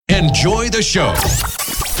Enjoy the show.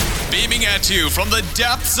 Beaming at you from the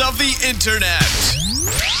depths of the internet.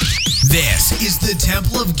 This is the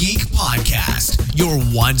Temple of Geek Podcast, your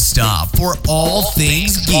one stop for all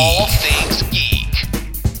things geek. All things geek.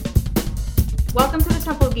 Welcome to the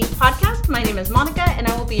Temple of Geek Podcast. My name is Monica, and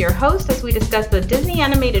I will be your host as we discuss the Disney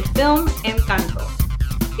animated film, Encanto.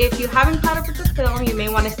 If you haven't caught up with the film, you may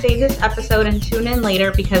want to save this episode and tune in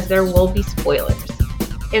later because there will be spoilers.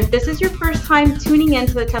 If this is your first time tuning in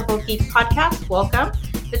to the Temple of Geek Podcast, welcome.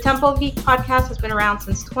 The Temple of Geek Podcast has been around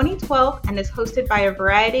since 2012 and is hosted by a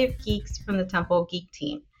variety of geeks from the Temple of Geek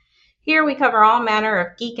team. Here we cover all manner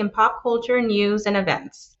of geek and pop culture news and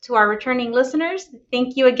events. To our returning listeners,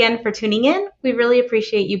 thank you again for tuning in. We really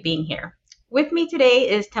appreciate you being here. With me today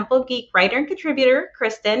is Temple of Geek writer and contributor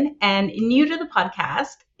Kristen, and new to the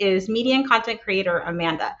podcast is media and content creator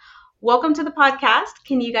Amanda. Welcome to the podcast.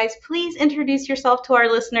 Can you guys please introduce yourself to our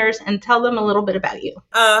listeners and tell them a little bit about you?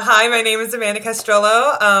 Hi, my name is Amanda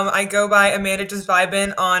Castrello. I go by Amanda Just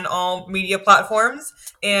Vibin on all media platforms,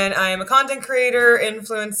 and I am a content creator,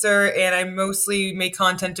 influencer, and I mostly make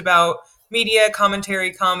content about media,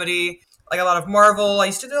 commentary, comedy, like a lot of Marvel. I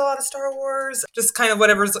used to do a lot of Star Wars, just kind of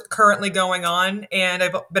whatever's currently going on. And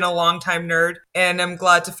I've been a longtime nerd, and I'm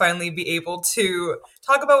glad to finally be able to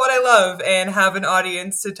talk about what I love and have an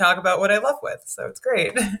audience to talk about what I love with. So it's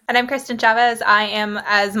great. And I'm Kristen Chavez. I am,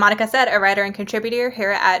 as Monica said, a writer and contributor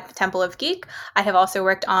here at Temple of Geek. I have also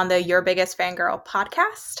worked on the Your Biggest Fangirl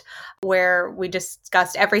podcast, where we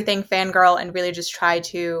discussed everything fangirl and really just try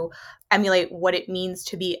to emulate what it means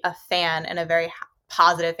to be a fan in a very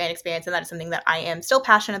positive fan experience, and that is something that I am still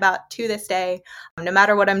passionate about to this day. No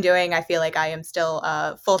matter what I'm doing, I feel like I am still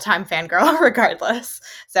a full-time fangirl regardless.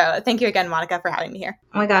 So thank you again, Monica, for having me here.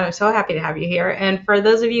 Oh my God, I'm so happy to have you here. And for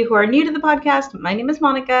those of you who are new to the podcast, my name is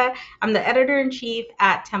Monica. I'm the editor-in-chief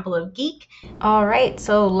at Temple of Geek. All right,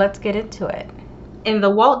 so let's get into it. In the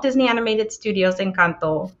Walt Disney Animated Studios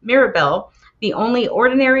Encanto, Mirabel, the only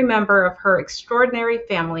ordinary member of her extraordinary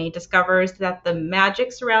family, discovers that the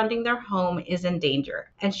magic surrounding their home is in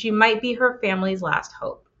danger, and she might be her family's last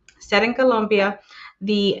hope. Set in Colombia,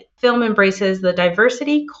 the film embraces the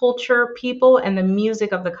diversity, culture, people, and the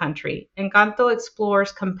music of the country. Encanto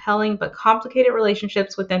explores compelling but complicated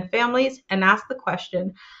relationships within families and asks the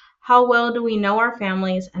question, how well do we know our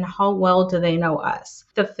families, and how well do they know us?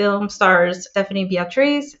 The film stars Stephanie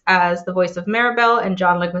Beatriz as the voice of Maribel and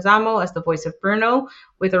John Leguizamo as the voice of Bruno,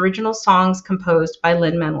 with original songs composed by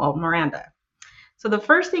Lin-Manuel Miranda. So the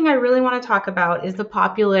first thing I really want to talk about is the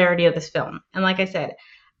popularity of this film. And like I said,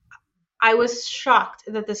 I was shocked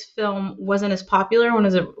that this film wasn't as popular when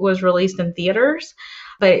it was released in theaters,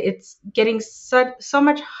 but it's getting so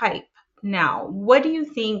much hype now. What do you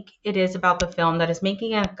think it is about the film that is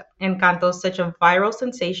making Encanto such a viral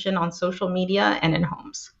sensation on social media and in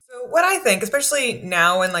homes? So what I think, especially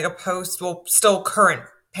now in like a still current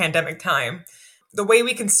pandemic time, the way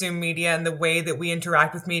we consume media and the way that we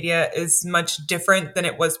interact with media is much different than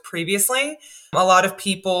it was previously. A lot of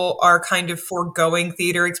people are kind of foregoing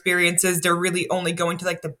theater experiences. They're really only going to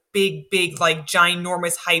like the big, like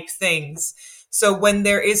ginormous hype things. So when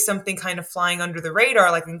there is something kind of flying under the radar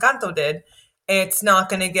like Encanto did, it's not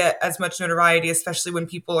going to get as much notoriety, especially when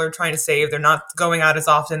people are trying to save. They're not going out as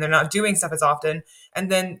often. They're not doing stuff as often. And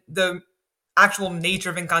then the actual nature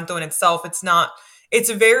of Encanto in itself, it's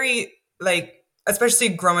a very, like, especially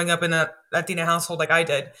growing up in a Latina household like I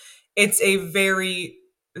did, it's a very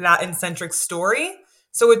Latin-centric story.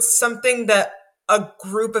 So it's something that a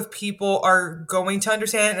group of people are going to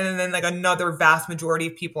understand, and then like another vast majority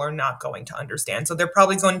of people are not going to understand. So they're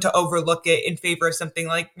probably going to overlook it in favor of something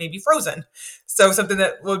like maybe Frozen. So something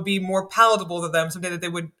that would be more palatable to them, something that they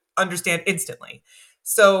would understand instantly.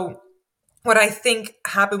 So what I think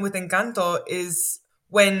happened with Encanto is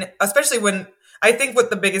especially when I think what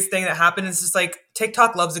the biggest thing that happened is just like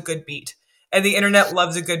TikTok loves a good beat, and the internet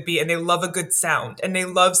loves a good beat, and they love a good sound, and they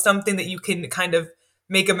love something that you can kind of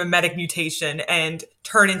make a mimetic mutation and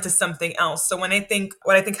turn into something else. So what I think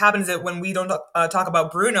happens is that when We Don't Talk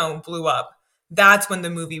About Bruno blew up, that's when the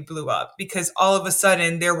movie blew up, because all of a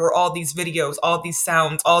sudden there were all these videos, all these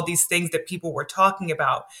sounds, all these things that people were talking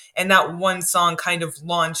about. And that one song kind of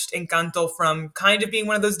launched Encanto from kind of being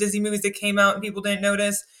one of those Disney movies that came out and people didn't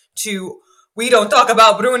notice to We Don't Talk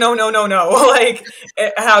About Bruno, no. Like,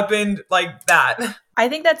 it happened like that. I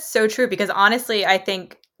think that's so true, because honestly, I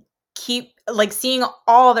think seeing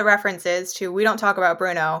all the references to We Don't Talk About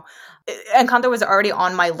Bruno, Encanto was already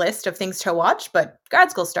on my list of things to watch, but grad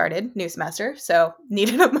school started, new semester, so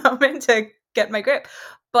needed a moment to get my grip.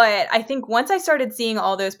 But I think once I started seeing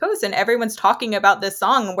all those posts and everyone's talking about this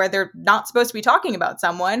song where they're not supposed to be talking about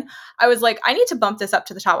someone, I was like, I need to bump this up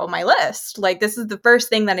to the top of my list. Like, this is the first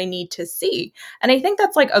thing that I need to see. And I think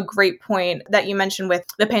that's like a great point that you mentioned with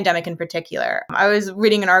the pandemic in particular. I was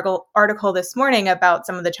reading an article this morning about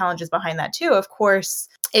some of the challenges behind that too. Of course,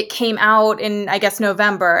 it came out in, I guess,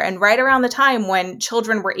 November, and right around the time when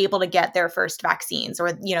children were able to get their first vaccines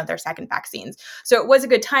or, their second vaccines. So it was a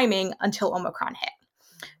good timing until Omicron hit.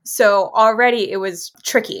 So already it was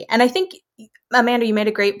tricky. And I think, Amanda, you made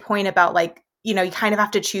a great point about like, you kind of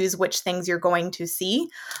have to choose which things you're going to see.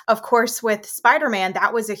 Of course, with Spider-Man,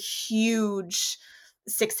 that was a huge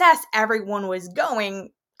success. Everyone was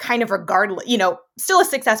going kind of regardless, still a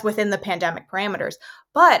success within the pandemic parameters.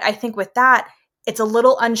 But I think with that, it's a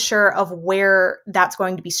little unsure of where that's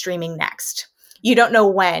going to be streaming next. You don't know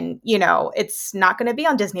when, it's not going to be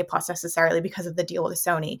on Disney Plus necessarily because of the deal with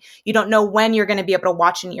Sony. You don't know when you're going to be able to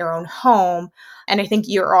watch in your own home. And I think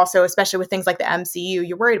you're also, especially with things like the MCU,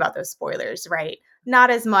 you're worried about those spoilers, right? Not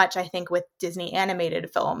as much, I think, with Disney animated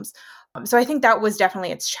films. So I think that was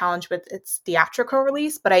definitely its challenge with its theatrical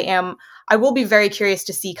release, but I will be very curious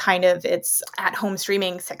to see kind of its at-home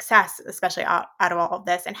streaming success, especially out of all of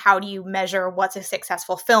this, and how do you measure what's a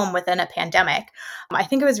successful film within a pandemic? I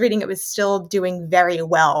think I was reading it was still doing very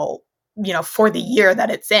well, for the year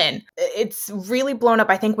that it's in. It's really blown up,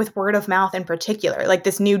 I think, with word of mouth in particular, like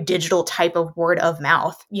this new digital type of word of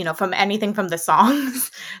mouth, from anything from the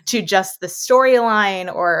songs to just the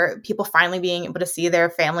storyline or people finally being able to see their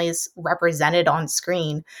families represented on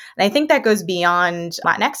screen. And I think that goes beyond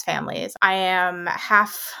Latinx families. I am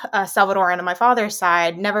half Salvadoran on my father's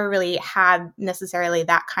side, never really had necessarily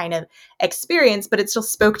that kind of experience, but it still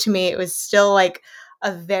spoke to me. It was still like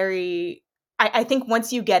a very... I think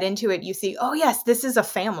once you get into it, you see, oh yes, this is a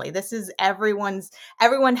family. This is everyone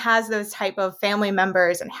has those type of family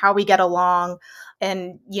members and how we get along.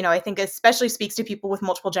 And, I think especially speaks to people with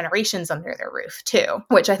multiple generations under their roof too,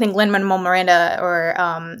 which I think Lin-Manuel Miranda or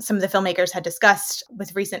some of the filmmakers had discussed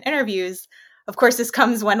with recent interviews. Of course, this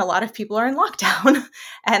comes when a lot of people are in lockdown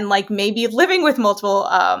and like maybe living with multiple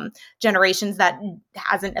generations that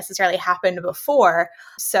hasn't necessarily happened before.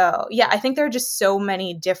 So yeah, I think there are just so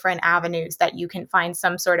many different avenues that you can find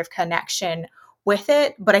some sort of connection with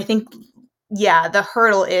it. But I think, yeah, the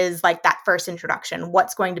hurdle is like that first introduction.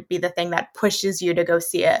 What's going to be the thing that pushes you to go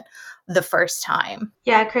see it the first time?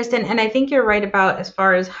 Yeah, Kristen, and I think you're right about as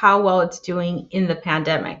far as how well it's doing in the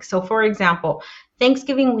pandemic. So for example,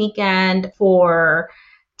 Thanksgiving weekend for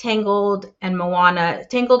Tangled and Moana.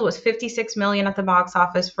 Tangled was 56 million at the box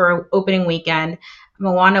office for opening weekend.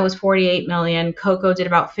 Moana was 48 million. Coco did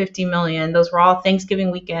about 50 million. Those were all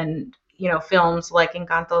Thanksgiving weekend, films like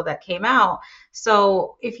Encanto that came out.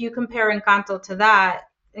 So if you compare Encanto to that,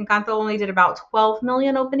 Encanto only did about 12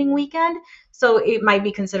 million opening weekend. So it might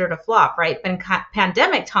be considered a flop, right? But in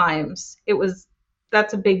pandemic times,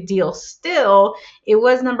 that's a big deal. Still, it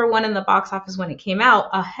was number one in the box office when it came out,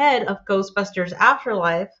 ahead of Ghostbusters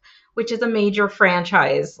Afterlife, which is a major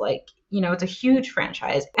franchise. Like, it's a huge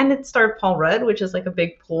franchise. And it starred Paul Rudd, which is like a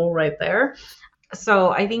big pull right there.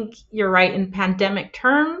 So I think you're right. In pandemic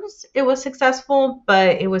terms, it was successful,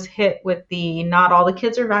 but it was hit with the not all the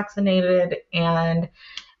kids are vaccinated and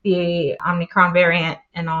the Omicron variant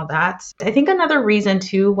and all that. I think another reason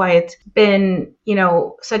too why it's been,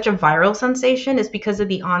 such a viral sensation is because of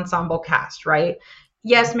the ensemble cast, right?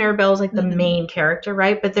 Yes, Mirabelle's like the main character,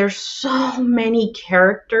 right? But there's so many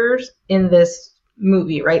characters in this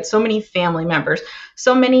movie, right? So many family members,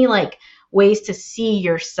 so many like ways to see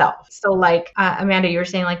yourself. So like Amanda, you were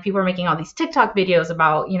saying like people are making all these TikTok videos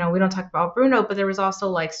about, we don't talk about Bruno, but there was also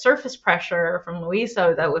like Surface Pressure from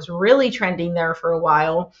Luisa that was really trending there for a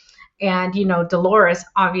while. And, Dolores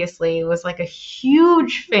obviously was like a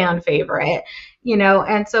huge fan favorite,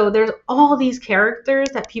 and so there's all these characters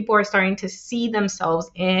that people are starting to see themselves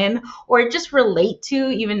in or just relate to,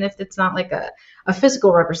 even if it's not like a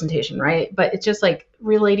physical representation, right? But it's just like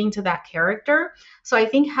relating to that character. So I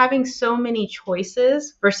think having so many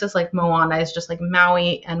choices versus like Moana is just like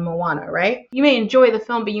Maui and Moana, right? You may enjoy the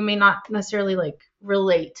film, but you may not necessarily like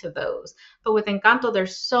relate to those. But with Encanto,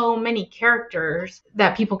 there's so many characters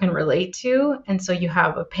that people can relate to. And so you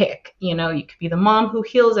have a pick, you could be the mom who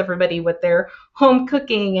heals everybody with their home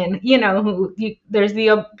cooking and, there's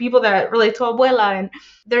the people that relate to Abuela, and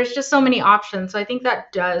there's just so many options. So I think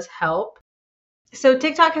that does help. So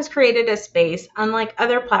TikTok has created a space, unlike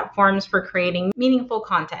other platforms, for creating meaningful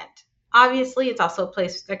content. Obviously, it's also a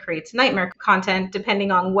place that creates nightmare content,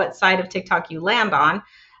 depending on what side of TikTok you land on.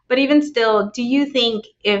 But even still, do you think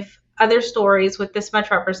if other stories with this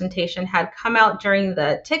much representation had come out during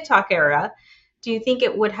the TikTok era, do you think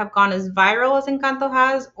it would have gone as viral as Encanto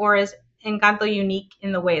has, or is Encanto unique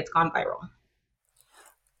in the way it's gone viral?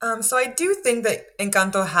 So I do think that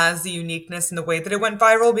Encanto has the uniqueness in the way that it went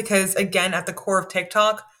viral because, again, at the core of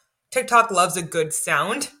TikTok, TikTok loves a good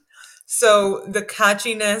sound. So the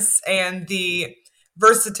catchiness and the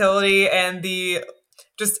versatility and the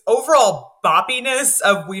just overall boppiness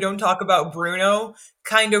of We Don't Talk About Bruno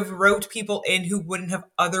kind of wrote people in who wouldn't have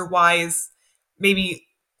otherwise maybe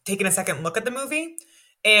taken a second look at the movie.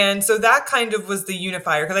 And so that kind of was the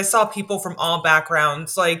unifier because I saw people from all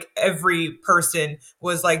backgrounds, like every person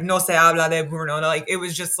was like, no se habla de Bruno. Like it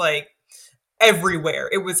was just like everywhere.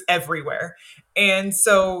 It was everywhere. And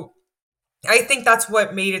so I think that's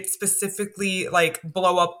what made it specifically like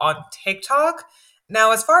blow up on TikTok.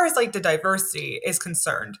 Now, as far as like the diversity is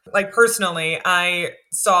concerned, like personally, I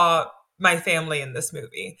saw my family in this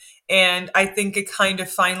movie. And I think it kind of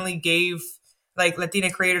finally gave like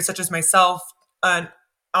Latina creators such as myself an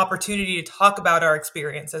opportunity to talk about our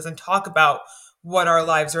experiences and talk about what our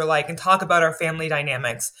lives are like and talk about our family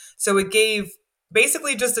dynamics. So it gave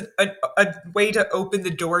basically just a way to open the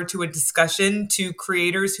door to a discussion to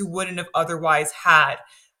creators who wouldn't have otherwise had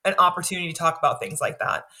an opportunity to talk about things like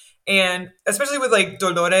that. And especially with like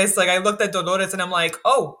Dolores, like I looked at Dolores and I'm like,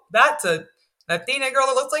 oh, that's a Latina girl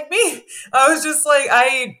that looks like me. I was just like,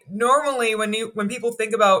 I normally when people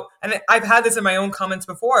think about, and I've had this in my own comments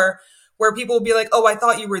before, where people will be like, oh, I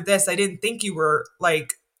thought you were this. I didn't think you were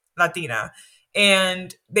like Latina.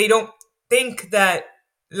 And they don't think that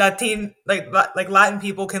Latin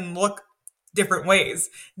people can look different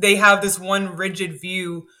ways. They have this one rigid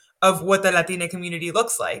view of what the Latina community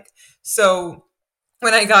looks like. So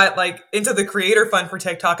when I got like into the creator fund for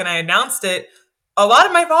TikTok and I announced it, a lot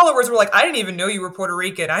of my followers were like, I didn't even know you were Puerto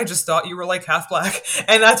Rican. I just thought you were like half black.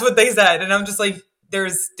 And that's what they said. And I'm just like,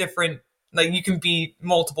 there's different, like you can be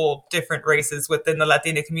multiple different races within the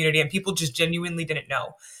Latina community and people just genuinely didn't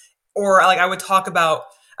know. Or like I would talk about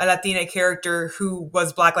a Latina character who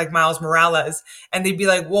was black like Miles Morales and they'd be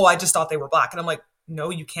like, whoa, I just thought they were black. And I'm like, no,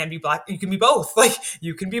 you can be black. You can be both. Like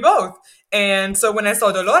you can be both. And so when I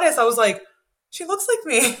saw Dolores, I was like, she looks like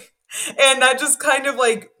me. And that just kind of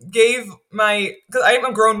like gave because I'm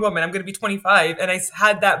a grown woman, I'm going to be 25. And I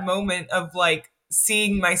had that moment of like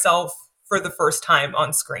seeing myself for the first time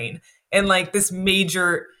on screen in like this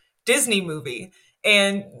major Disney movie.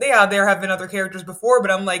 And yeah, there have been other characters before,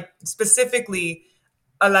 but I'm like specifically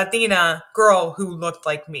a Latina girl who looked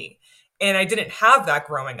like me. And I didn't have that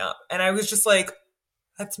growing up. And I was just like,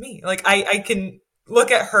 that's me. Like I can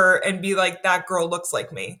look at her and be like, that girl looks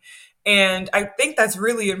like me. And I think that's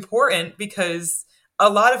really important because a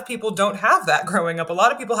lot of people don't have that growing up. A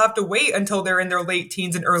lot of people have to wait until they're in their late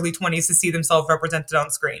teens and early 20s to see themselves represented on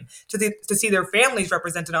screen, to see their families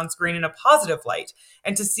represented on screen in a positive light,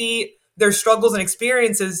 and to see their struggles and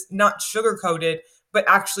experiences not sugarcoated, but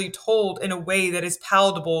actually told in a way that is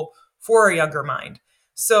palatable for a younger mind.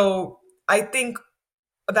 So I think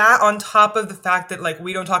that on top of the fact that like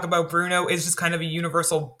We Don't Talk About Bruno is just kind of a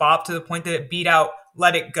universal bop to the point that it beat out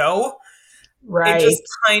Let It Go. Right. It just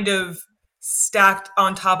kind of stacked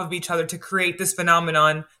on top of each other to create this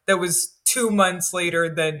phenomenon that was 2 months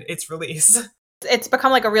later than its release. It's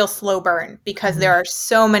become like a real slow burn because there are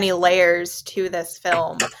so many layers to this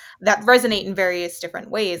film that resonate in various different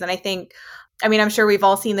ways. And I think, I mean, I'm sure we've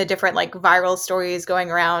all seen the different like viral stories going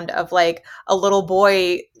around of like a little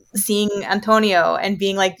boy seeing Antonio and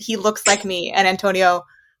being like, he looks like me. And Antonio,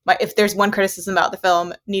 if there's one criticism about the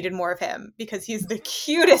film, needed more of him because he's the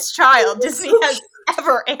cutest child Disney has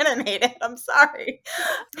ever animated. I'm sorry.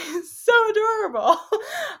 So adorable.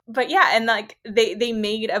 But yeah, and like they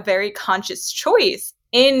made a very conscious choice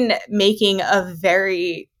in making a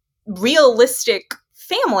very realistic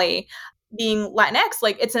family being Latinx.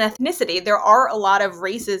 Like it's an ethnicity. There are a lot of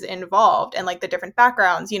races involved and like the different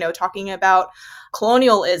backgrounds, you know, talking about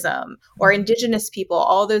colonialism or indigenous people,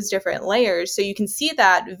 all those different layers. So you can see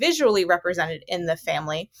that visually represented in the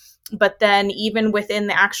family. But then even within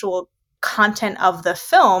the actual content of the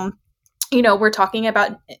film, you know, we're talking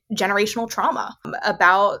about generational trauma,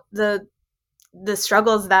 about the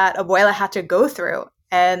struggles that Abuela had to go through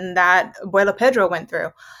and that Abuela Pedro went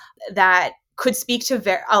through that could speak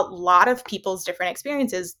to a lot of people's different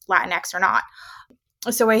experiences, Latinx or not.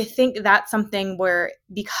 So I think that's something where,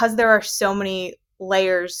 because there are so many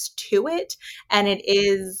layers to it, and it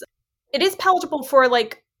is palatable for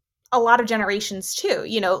like a lot of generations too.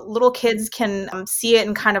 You know, little kids can see it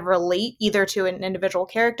and kind of relate either to an individual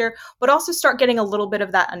character, but also start getting a little bit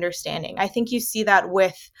of that understanding. I think you see that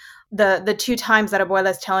with the two times that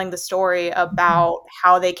Abuela is telling the story about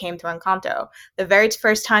how they came to Encanto. The very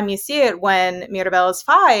first time you see it when Mirabel is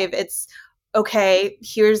 5, it's okay,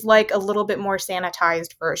 here's like a little bit more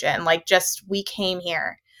sanitized version, like just we came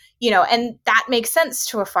here, and that makes sense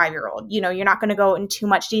to a 5-year-old. You're not going to go in too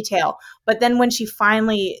much detail. But then when she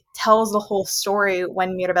finally tells the whole story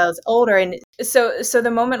when Mirabel is older, and so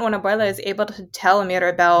the moment when Abuela is able to tell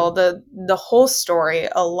Mirabel the whole story,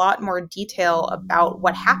 a lot more detail about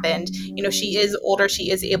what happened, she is older,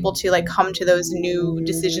 she is able to like come to those new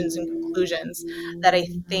decisions and conclusions that I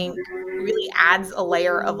think really adds a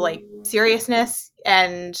layer of like seriousness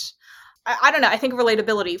and I don't know. I think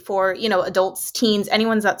relatability for, adults, teens,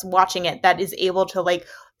 anyone that's watching it that is able to like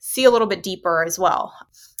see a little bit deeper as well.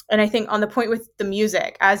 And I think on the point with the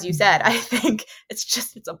music, as you said, I think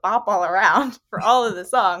it's a bop all around for all of the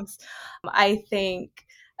songs. I think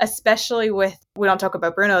especially with We Don't Talk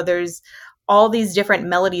About Bruno, there's all these different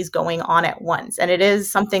melodies going on at once. And it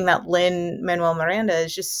is something that Lin-Manuel Miranda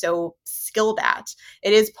is just so skilled at.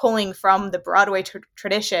 It is pulling from the Broadway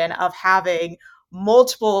tradition of having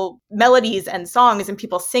multiple melodies and songs and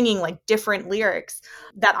people singing like different lyrics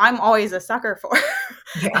that I'm always a sucker for.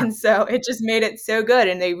 Yeah. And so it just made it so good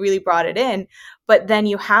and they really brought it in. But then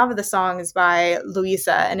you have the songs by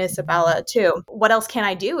Luisa and Isabella too. What Else Can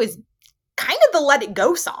I Do is kind of the Let It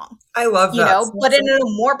Go song. I love that. But in a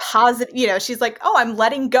more positive, she's like, oh, I'm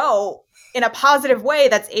letting go in a positive way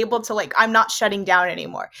that's able to like, I'm not shutting down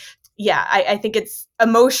anymore. Yeah, I think it's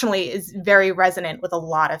emotionally is very resonant with a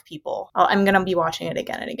lot of people. I'm going to be watching it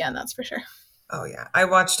again and again, that's for sure. Oh, yeah. I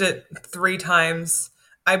watched it 3 times.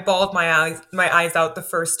 I bawled my eyes out the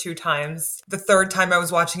first 2 times. The third time I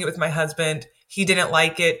was watching it with my husband. He didn't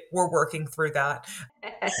like it. We're working through that.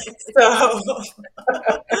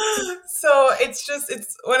 So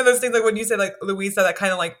it's one of those things like when you say like Luisa, that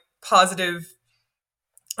kind of like positive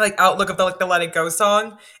like outlook of the Let It Go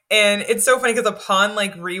song. And it's so funny because upon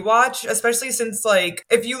like rewatch, especially since like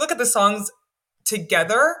if you look at the songs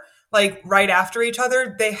together, like right after each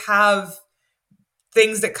other, they have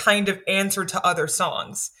things that kind of answer to other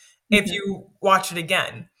songs if you watch it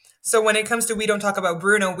again. So when it comes to We Don't Talk About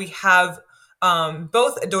Bruno, we have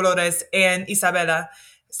both Dolores and Isabella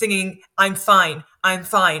singing, I'm fine, I'm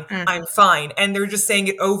fine, I'm fine. And they're just saying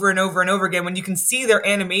it over and over and over again. When you can see their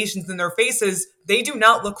animations in their faces, they do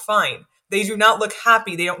not look fine. They do not look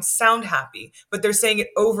happy. They don't sound happy. But they're saying it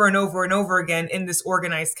over and over and over again in this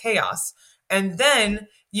organized chaos. And then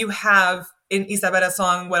you have in Isabella's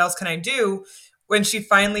song, What Else Can I Do? When she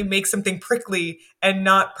finally makes something prickly and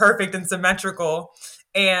not perfect and symmetrical.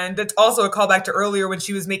 And it's also a callback to earlier when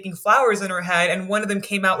she was making flowers in her head and one of them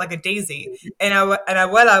came out like a daisy. And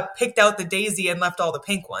Abuela picked out the daisy and left all the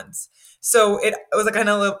pink ones. So it was a kind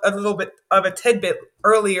of a little bit of a tidbit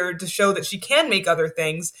earlier to show that she can make other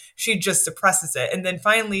things. She just suppresses it. And then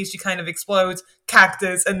finally she kind of explodes,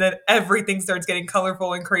 cactus, and then everything starts getting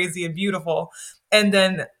colorful and crazy and beautiful. And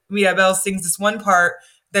then Mirabel sings this one part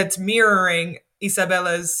that's mirroring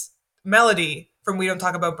Isabella's melody from We Don't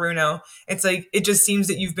Talk About Bruno. It's like, it just seems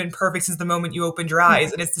that you've been perfect since the moment you opened your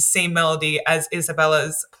eyes. And it's the same melody as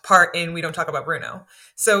Isabella's part in We Don't Talk About Bruno.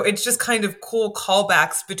 So it's just kind of cool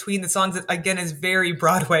callbacks between the songs that, again, is very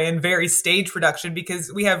Broadway and very stage production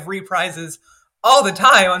because we have reprises all the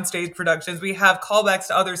time on stage productions. We have callbacks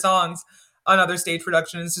to other songs on other stage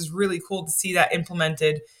productions. It's just really cool to see that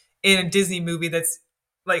implemented in a Disney movie that's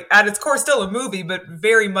like at its core still a movie, but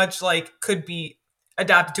very much like could be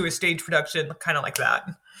adapted to a stage production, kind of like that.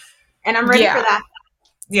 And I'm ready for that.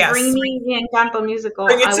 Yes. Bring me the Encanto musical.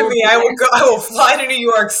 Bring it to me. I will fly to New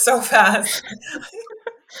York so fast.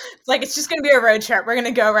 It's like, it's just going to be a road trip. We're going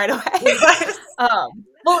to go right away.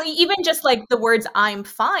 Well, even just like the words I'm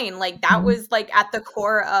fine, like that was like at the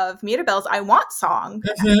core of Mirabel's I Want song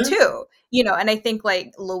too, and I think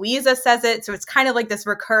like Louisa says it. So it's kind of like this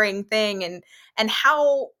recurring thing. And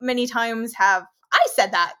how many times have I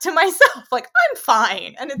said that to myself? Like, I'm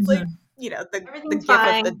fine. And it's like, the gift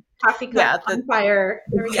fine. of the coffee cup on fire.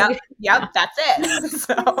 Yep, that's it.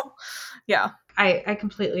 So, yeah. I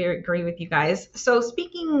completely agree with you guys. So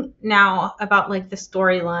speaking now about like the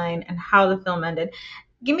storyline and how the film ended,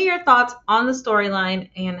 give me your thoughts on the storyline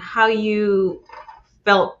and how you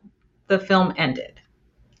felt the film ended.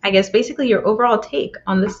 I guess basically your overall take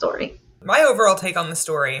on the story. My overall take on the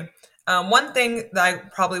story. One thing that I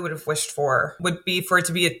probably would have wished for would be for it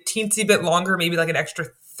to be a teensy bit longer, maybe like an extra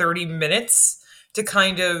 30 minutes to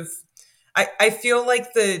kind of, I feel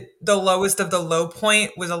like the lowest of the low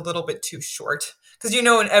point was a little bit too short. Because in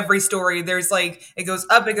every story, there's like, it goes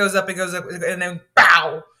up, it goes up, it goes up, and then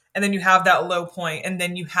bow. And then you have that low point, and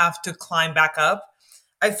then you have to climb back up.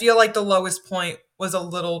 I feel like the lowest point was a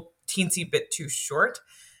little teensy bit too short.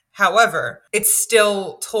 However, it's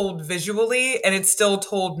still told visually and it's still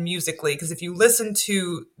told musically. Because if you listen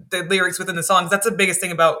to the lyrics within the songs, that's the biggest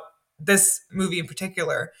thing about this movie in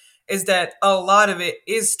particular, is that a lot of it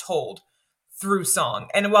is told through song.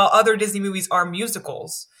 And while other Disney movies are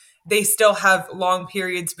musicals, they still have long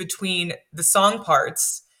periods between the song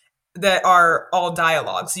parts that are all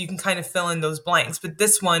dialogue. So you can kind of fill in those blanks. But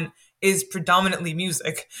this one is predominantly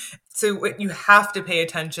music. So you have to pay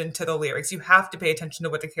attention to the lyrics. You have to pay attention to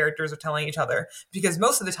what the characters are telling each other, because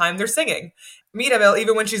most of the time they're singing. Mirabel,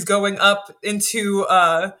 even when she's going up into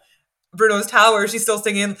Bruno's tower, she's still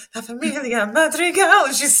singing La Familia Madrigal,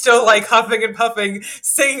 and she's still like huffing and puffing,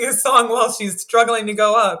 singing a song while she's struggling to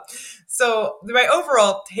go up. So my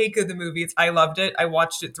overall take of the movie is I loved it. I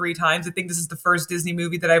watched it 3 times. I think this is the first Disney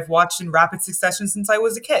movie that I've watched in rapid succession since I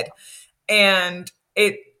was a kid. And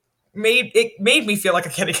it made me feel like a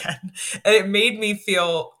kid again. And it made me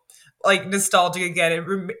feel like nostalgic again.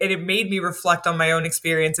 And it made me reflect on my own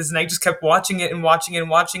experiences. And I just kept watching it and watching it and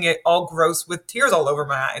watching it, all gross with tears all over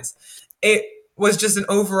my eyes. It was just an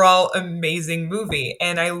overall amazing movie.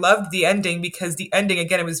 And I loved the ending because the ending,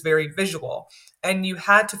 again, it was very visual. And you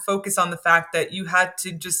had to focus on the fact that you had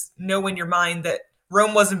to just know in your mind that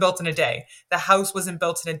Rome wasn't built in a day. The house wasn't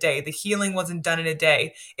built in a day. The healing wasn't done in a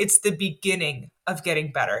day. It's the beginning of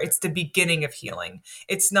getting better. It's the beginning of healing.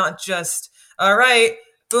 It's not just, all right,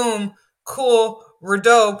 boom, cool, we're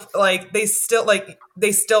dope. Like they still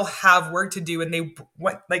have work to do, and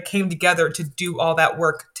they came together to do all that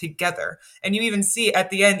work together. And you even see at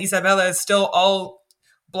the end, Isabella is still all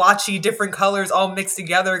blotchy, different colors all mixed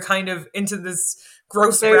together, kind of into this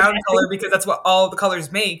gross brown color, because that's what all the colors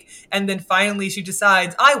make. And then finally she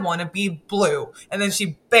decides, I want to be blue. And then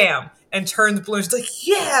she, bam, and turns blue. And she's like,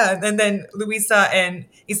 yeah. And then Luisa and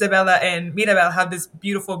Isabella and Mirabel have this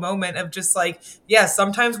beautiful moment of just like, yeah,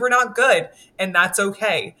 sometimes we're not good, and that's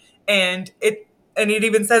okay. And it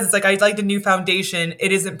even says, it's like, I'd like a new foundation.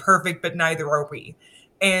 It isn't perfect, but neither are we.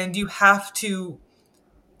 And you have to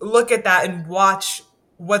look at that and watch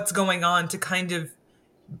what's going on to kind of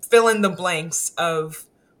fill in the blanks of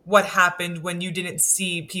what happened when you didn't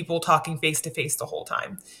see people talking face to face the whole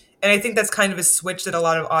time. And I think that's kind of a switch that a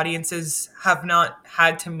lot of audiences have not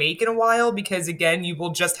had to make in a while, because again, you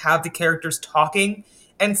will just have the characters talking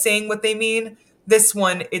and saying what they mean. This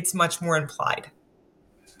one, it's much more implied.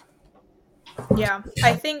 Yeah,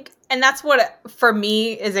 I think, and that's what for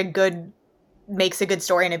me makes a good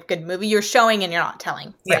story and a good movie. You're showing and you're not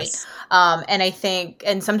telling, right? Yes. And I think,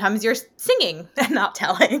 and sometimes you're singing and not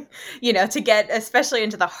telling, to get especially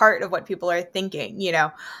into the heart of what people are thinking,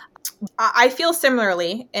 I feel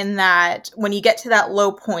similarly in that when you get to that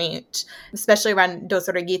low point, especially around Dos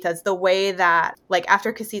Oruguitas, the way that like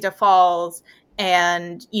after Casita falls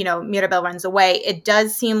and, Mirabel runs away, it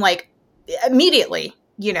does seem like immediately,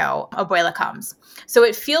 Abuela comes. So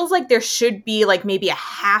it feels like there should be like maybe a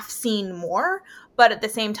half scene more, but at the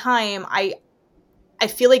same time, I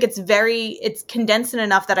feel like it's condensed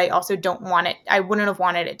enough that I also I wouldn't have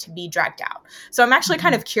wanted it to be dragged out. So I'm actually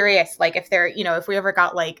kind of curious, like if there, if we ever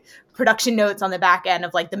got like production notes on the back end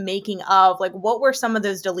of like the making of, like what were some of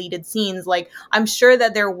those deleted scenes? Like I'm sure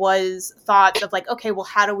that there was thoughts of like, okay, well,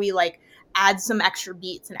 how do we like add some extra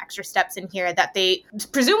beats and extra steps in here that they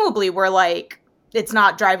presumably were like, it's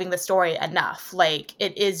not driving the story enough. Like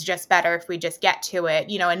it is just better if we just get to it,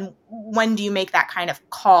 and when do you make that kind of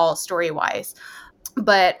call story-wise?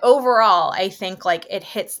 But overall, I think like it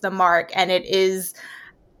hits the mark, and it is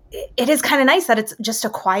kind of nice that it's just a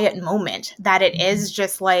quiet moment, that it is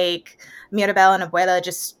just like Mirabel and Abuela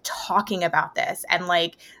just talking about this. And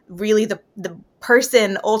like really the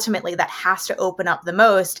person ultimately that has to open up the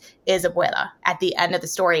most is Abuela at the end of the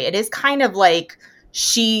story. It is kind of like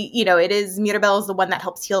it is Mirabel is the one that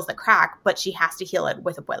helps heals the crack, but she has to heal it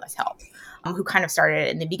with Abuela's help, who kind of started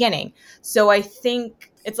it in the beginning. So I think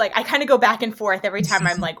it's like, I kind of go back and forth every time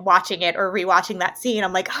I'm like watching it or rewatching that scene.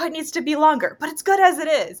 I'm like, oh, it needs to be longer, but it's good as it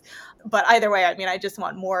is. But either way, I mean, I just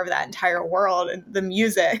want more of that entire world and the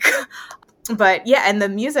music. But yeah, and the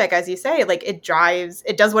music, as you say, like it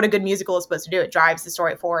does what a good musical is supposed to do. It drives the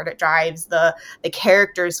story forward. It drives the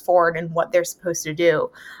characters forward and what they're supposed to do.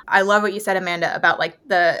 I love what you said, Amanda, about like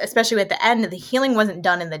especially at the end, the healing wasn't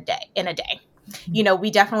done in a day.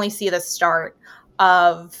 We definitely see the start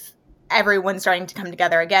of everyone's starting to come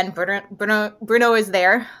together again. Bruno is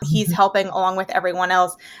there. He's helping along with everyone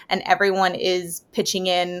else, and everyone is pitching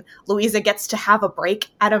in. Louisa gets to have a break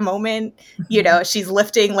at a moment. You know, she's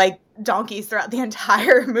lifting like donkeys throughout the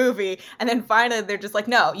entire movie, and then finally they're just like,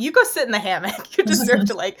 no, you go sit in the hammock. You deserve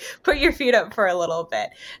to like put your feet up for a little bit.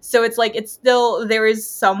 So it's like, it's still, there is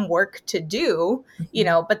some work to do, you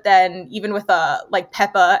know, but then even with like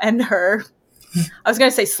Peppa and her, I was going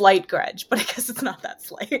to say slight grudge, but I guess it's not that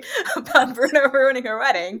slight about Bruno ruining her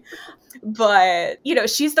wedding. But, you know,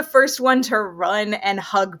 she's the first one to run and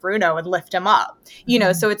hug Bruno and lift him up, you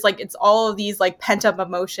know, so it's like, it's all of these like pent up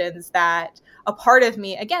emotions that a part of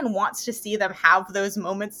me, again, wants to see them have those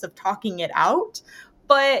moments of talking it out.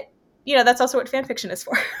 But, you know, that's also what fan fiction is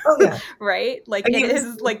for. Oh, yeah. Right? Like, it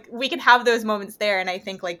is like, we can have those moments there. And I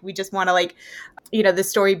think like, we just want to like, you know, the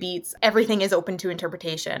story beats, everything is open to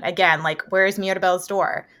interpretation. Again, like, where is Mirabel's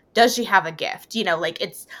door? Does she have a gift? You know, like,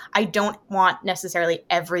 it's, I don't want necessarily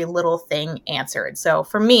every little thing answered. So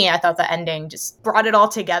for me, I thought the ending just brought it all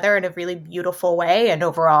together in a really beautiful way. And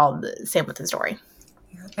overall, same with the story.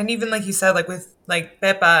 And even like you said, like with like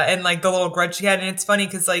Peppa and like the little grudge she had. And it's funny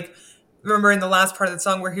because like, remember in the last part of the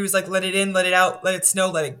song where he was like, let it in, let it out, let it snow,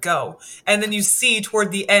 let it go. And then you see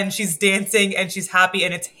toward the end, she's dancing and she's happy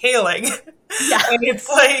and it's hailing. Yeah. And it's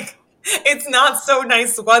like, it's not so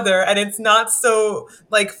nice weather and it's not so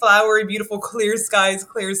like flowery, beautiful, clear skies.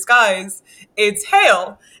 It's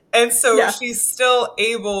hail. And so she's still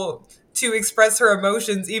able to express her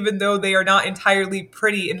emotions, even though they are not entirely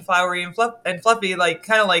pretty and flowery and fluffy, like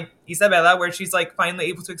kind of like Isabella, where she's like finally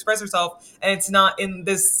able to express herself, and it's not in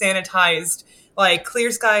this sanitized, like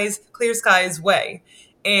clear skies way.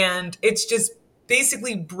 And it's just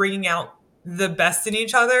basically bringing out the best in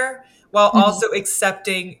each other while also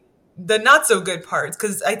accepting the not so good parts.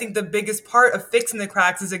 Because I think the biggest part of fixing the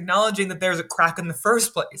cracks is acknowledging that there's a crack in the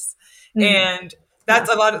first place. And that's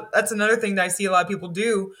another thing that I see a lot of people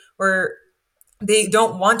do, where they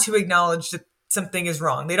don't want to acknowledge that something is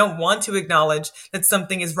wrong. They don't want to acknowledge that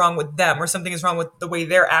something is wrong with them, or something is wrong with the way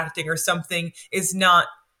they're acting, or something is not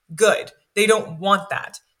good. They don't want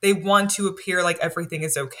that. They want to appear like everything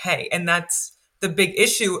is okay. And that's the big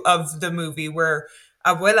issue of the movie, where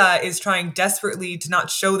Abuela is trying desperately to not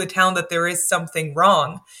show the town that there is something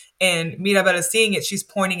wrong. And Mirabel seeing it, she's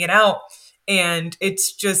pointing it out. And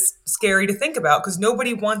it's just scary to think about, because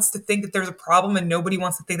nobody wants to think that there's a problem, and nobody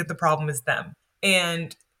wants to think that the problem is them.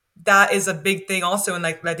 And that is a big thing also in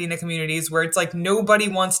like Latina communities, where it's like nobody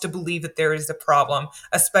wants to believe that there is a problem,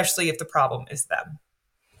 especially if the problem is them.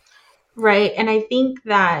 Right. And I think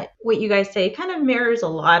that what you guys say kind of mirrors a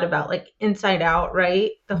lot about like Inside Out,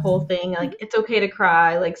 right? The whole thing, like, it's okay to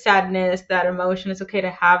cry, like sadness, that emotion, it's okay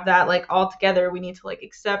to have that, like all together. We need to like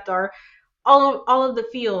accept all of the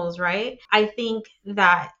feels, right? I think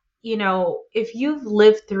that, you know, if you've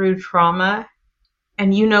lived through trauma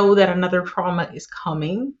and you know that another trauma is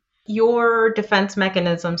coming, your defense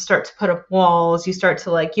mechanisms start to put up walls. You start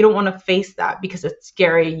to like, you don't want to face that because it's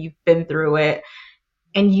scary. You've been through it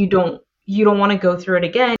and you don't want to go through it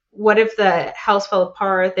again. What if the house fell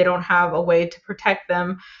apart? They don't have a way to protect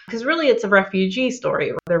them, because really it's a refugee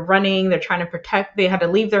story. They're running, they're trying to protect, they had to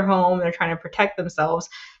leave their home, they're trying to protect themselves.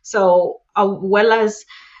 So Abuela's,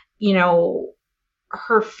 you know,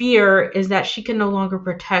 her fear is that she can no longer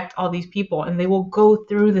protect all these people and they will go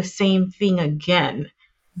through the same thing again,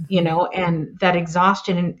 you know, and that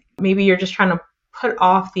exhaustion. And maybe you're just trying to put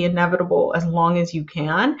off the inevitable as long as you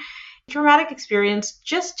can. Dramatic experience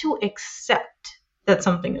just to accept that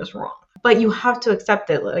something is wrong. But you have to accept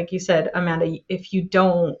it. Like you said, Amanda, if you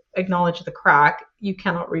don't acknowledge the crack, you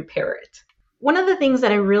cannot repair it. One of the things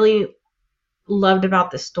that I really loved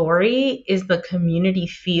about the story is the community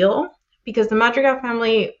feel, because the Madrigal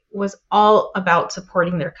family was all about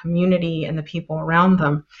supporting their community and the people around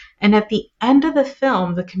them. And at the end of the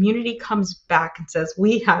film, the community comes back and says,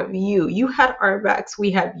 we have you. You had our backs.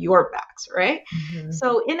 We have your backs, right? Mm-hmm.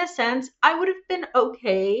 So in a sense, I would have been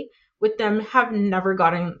okay with them have never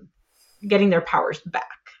getting their powers back,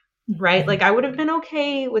 right? Mm-hmm. Like, I would have been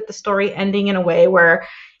okay with the story ending in a way where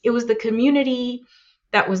it was the community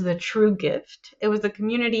that was the true gift. It was the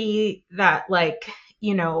community that, like,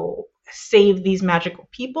 you know, save these magical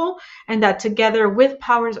people, and that together, with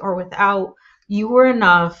powers or without, you were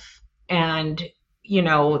enough, and, you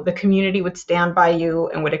know, the community would stand by you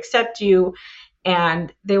and would accept you,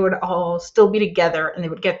 and they would all still be together and they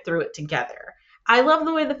would get through it together. I love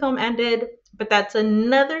the way the film ended, but that's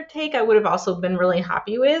another take I would have also been really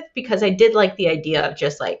happy with, because I did like the idea of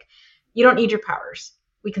just like, you don't need your powers.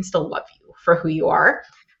 We can still love you for who you are.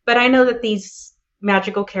 But I know that these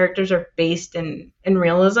magical characters are based in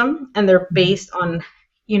realism, and they're based on,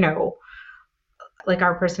 like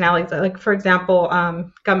our personalities. Like, for example,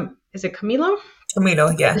 is it Camilo?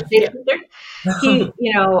 Camilo, yeah. He,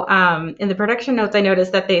 in the production notes, I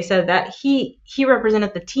noticed that they said that he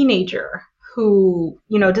represented the teenager who,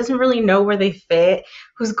 doesn't really know where they fit,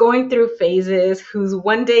 who's going through phases, who's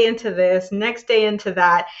one day into this, next day into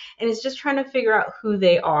that, and is just trying to figure out who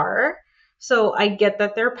they are. So I get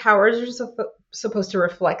that their powers are supposed to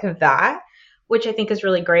reflect that, which I think is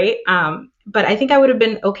really great. But I think I would have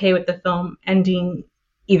been okay with the film ending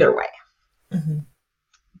either way. Mm-hmm.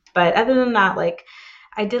 But other than that, like,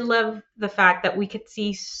 I did love the fact that we could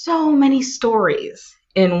see so many stories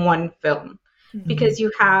in one film. Mm-hmm. Because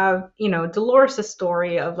you have, Dolores'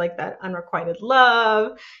 story of like that unrequited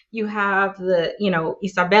love. You have the,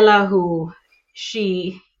 Isabella, who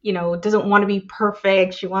she, doesn't want to be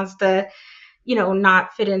perfect. She wants to,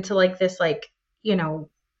 not fit into like this, like,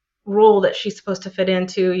 role that she's supposed to fit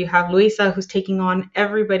into. You have Luisa, who's taking on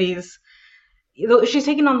she's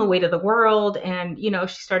taking on the weight of the world, and,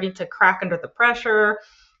 she's starting to crack under the pressure.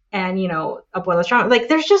 And, Abuela's trauma. Like,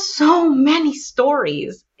 there's just so many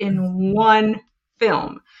stories in one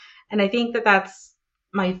film. And I think that that's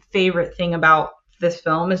my favorite thing about this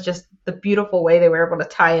film, is just the beautiful way they were able to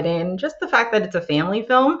tie it in. Just the fact that it's a family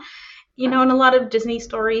film. In a lot of Disney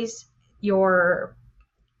stories, your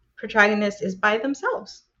protagonist is by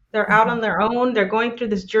themselves. They're out on their own. They're going through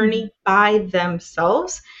this journey by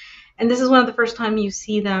themselves. And this is one of the first time you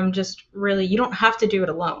see them just really, you don't have to do it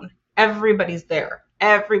alone. Everybody's there.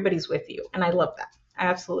 Everybody's with you. And I love that. I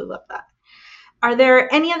absolutely love that. Are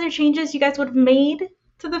there any other changes you guys would have made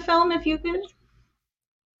to the film if you could?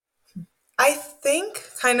 I think,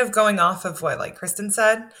 kind of going off of what like Kristen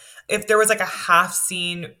said, if there was like a half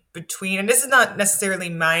scene between, and this is not necessarily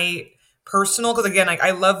my personal, because again, like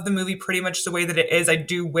I love the movie pretty much the way that it is. I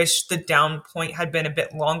do wish the down point had been a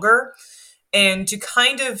bit longer. And to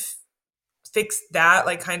kind of fix that,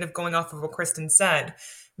 like kind of going off of what Kristen said,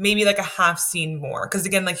 maybe like a half scene more. Because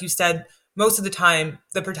again, like you said, most of the time,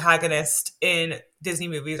 the protagonist in Disney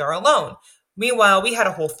movies are alone. Meanwhile, we had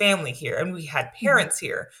a whole family here, and we had parents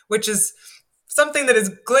here, which is something that is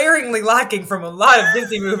glaringly lacking from a lot of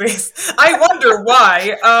Disney movies. I wonder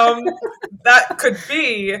why that could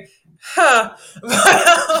be.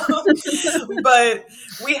 But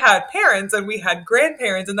we had parents and we had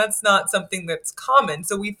grandparents, and that's not something that's common.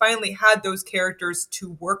 So we finally had those characters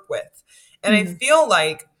to work with. And I feel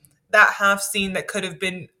like that half scene that could have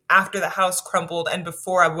been after the house crumbled and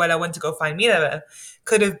before Abuela went to go find Mirabel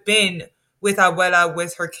could have been with Abuela,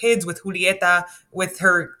 with her kids, with Julieta, with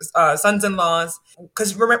her sons-in-laws.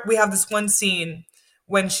 Because remember, we have this one scene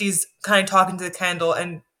when she's kind of talking to the candle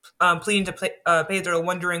and pleading to Pedro,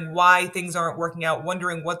 wondering why things aren't working out,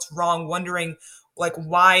 wondering what's wrong, wondering like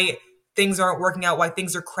why things aren't working out, why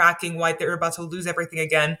things are cracking, why they're about to lose everything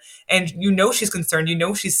again. And she's concerned,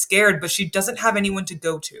 she's scared, but she doesn't have anyone to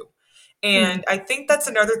go to. And I think that's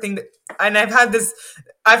another thing that, and I've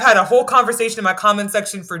had a whole conversation in my comment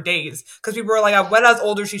section for days, because people were like, Abuela's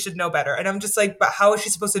older, she should know better. And I'm just like, but how is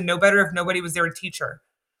she supposed to know better if nobody was there to teach her?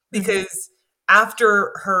 Because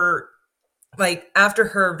after her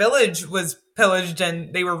village was pillaged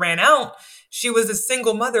and they were ran out, she was a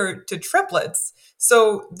single mother to triplets.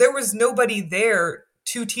 So there was nobody there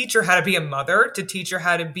to teach her how to be a mother, to teach her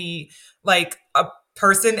how to be like a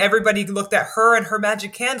person. Everybody looked at her and her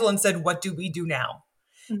magic candle and said, what do we do now?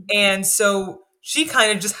 And so she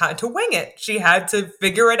kind of just had to wing it. She had to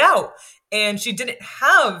figure it out. And she didn't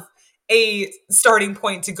have a starting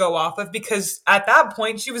point to go off of, because at that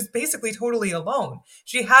point she was basically totally alone.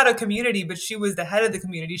 She had a community, but she was the head of the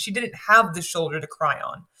community. She didn't have the shoulder to cry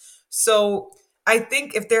on. So I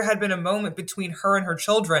think if there had been a moment between her and her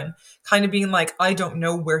children kind of being like, I don't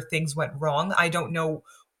know where things went wrong. I don't know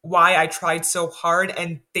why I tried so hard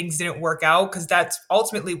and things didn't work out, because that's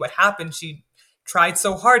ultimately what happened. She tried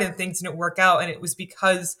so hard and things didn't work out. And it was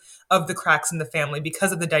because of the cracks in the family,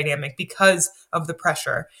 because of the dynamic, because of the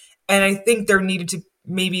pressure. And I think there needed to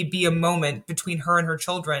maybe be a moment between her and her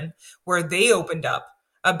children where they opened up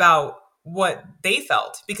about what they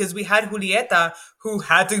felt, because we had Julieta, who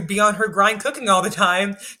had to be on her grind cooking all the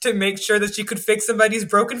time to make sure that she could fix somebody's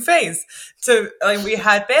broken face. We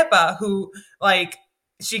had Pepa, who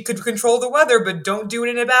she could control the weather, but don't do it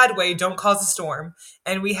in a bad way. Don't cause a storm.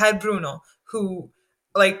 And we had Bruno, who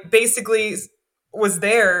basically was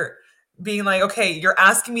there being like, okay, you're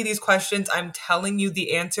asking me these questions. I'm telling you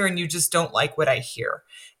the answer and you just don't like what I hear.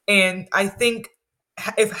 And I think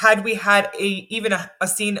had we had even a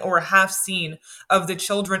scene or a half scene of the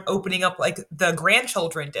children opening up like the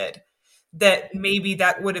grandchildren did, that maybe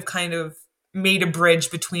that would have kind of made a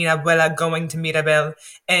bridge between Abuela going to Mirabel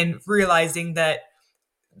and realizing that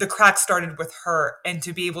the crack started with her, and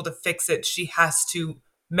to be able to fix it, she has to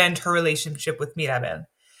mend her relationship with Mirabel.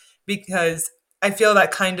 Because I feel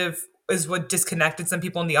that kind of is what disconnected some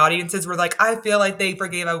people in the audiences. Were like, I feel like they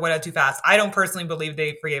forgave Abuela too fast. I don't personally believe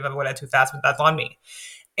they forgave Abuela too fast, but that's on me.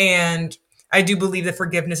 And I do believe that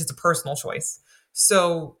forgiveness is a personal choice.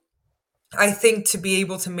 So I think to be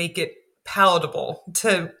able to make it palatable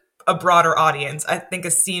to a broader audience, I think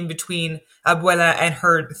a scene between Abuela and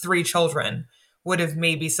her 3 children would have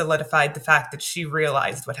maybe solidified the fact that she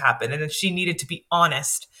realized what happened and that she needed to be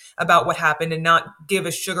honest about what happened and not give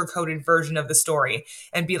a sugar-coated version of the story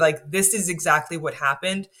and be like, this is exactly what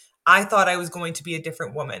happened. I thought I was going to be a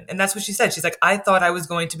different woman. And that's what she said. She's like, I thought I was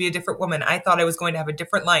going to be a different woman. I thought I was going to have a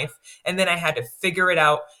different life. And then I had to figure it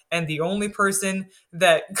out. And the only person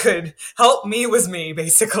that could help me was me,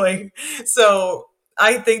 basically. So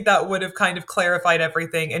I think that would have kind of clarified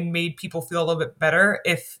everything and made people feel a little bit better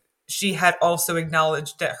if she had also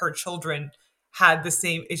acknowledged that her children had the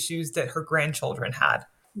same issues that her grandchildren had.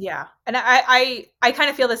 Yeah. And I kind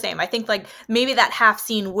of feel the same. I think like maybe that half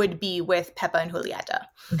scene would be with Peppa and Julieta,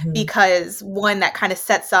 because one, that kind of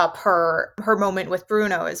sets up her moment with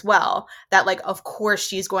Bruno as well, that like, of course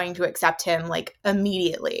she's going to accept him like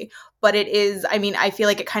immediately. But it is, I mean, I feel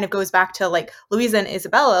like it kind of goes back to like Luisa and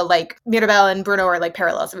Isabella, like Mirabel and Bruno are like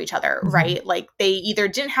parallels of each other, right? Like they either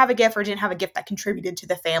didn't have a gift or didn't have a gift that contributed to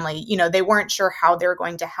the family. You know, they weren't sure how they were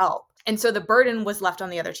going to help. And so the burden was left on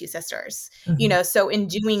the other 2 sisters, you know, so in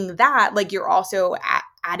doing that, like you're also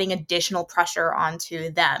adding additional pressure onto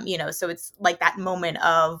them, you know, so it's like that moment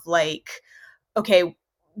of like, okay,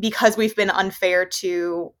 because we've been unfair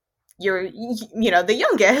to your, you know, the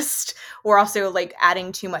youngest, we're also like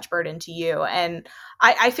adding too much burden to you. And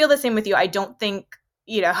I feel the same with you. I don't think,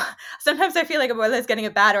 you know, sometimes I feel like Abuela is getting a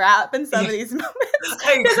bad rap in some of these moments.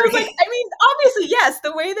 I agree. I was like, I mean, obviously, yes,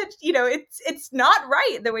 the way that, you know, it's not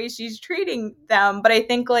right the way she's treating them. But I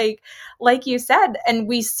think like you said, and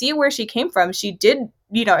we see where she came from. She did,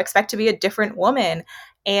 you know, expect to be a different woman.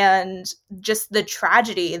 And just the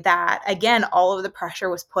tragedy that, again, all of the pressure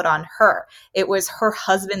was put on her. It was her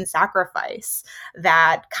husband's sacrifice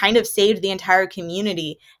that kind of saved the entire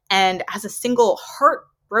community. And as a single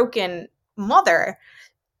heartbroken mother,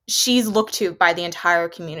 she's looked to by the entire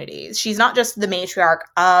community. She's not just the matriarch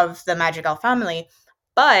of the Madrigal family,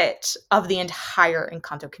 but of the entire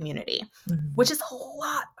Encanto community, which is a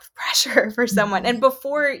lot of pressure for someone. And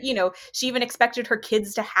before, you know, she even expected her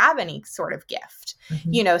kids to have any sort of gift,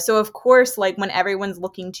 you know, so of course, like when everyone's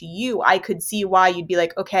looking to you, I could see why you'd be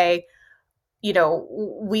like, okay, you know,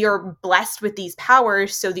 we are blessed with these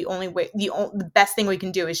powers. So the only way, the best thing we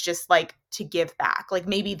can do is just like to give back. Like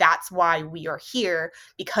maybe that's why we are here,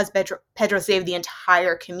 because Pedro saved the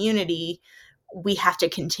entire community. We have to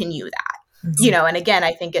continue that. You know, and again,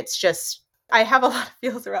 I think it's just, I have a lot of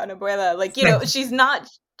feels around Abuela. Like, you know,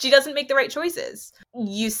 she doesn't make the right choices.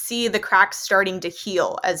 You see the cracks starting to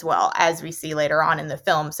heal as well, as we see later on in the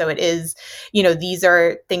film. So it is, you know, these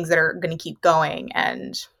are things that are going to keep going.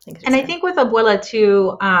 And I think with Abuela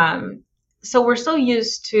too, so we're so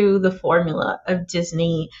used to the formula of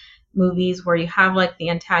Disney movies where you have like the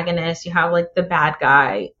antagonist, you have like the bad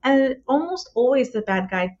guy, and almost always the bad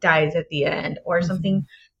guy dies at the end, or something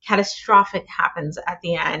catastrophic happens at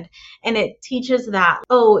the end. And it teaches that,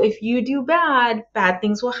 oh, if you do bad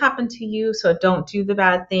things will happen to you, so don't do the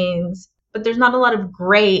bad things. But there's not a lot of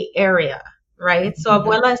gray area, right? So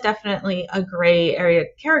Abuela is definitely a gray area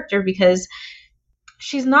character, because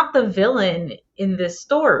she's not the villain in this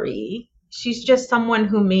story. She's just someone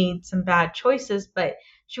who made some bad choices, but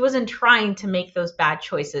she wasn't trying to make those bad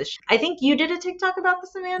choices. I think you did a TikTok about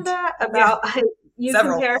this, Amanda, about you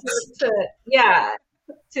Several. compare her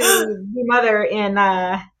to the mother in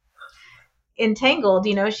Entangled.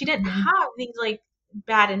 You know, she didn't have these like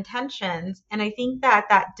bad intentions, and I think that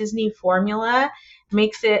Disney formula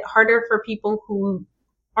makes it harder for people who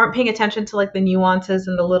aren't paying attention to like the nuances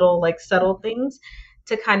and the little like subtle things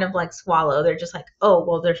to kind of like swallow. They're just like, oh,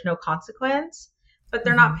 well, there's no consequence, but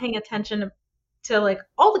they're not paying attention to like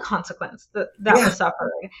all the consequence that was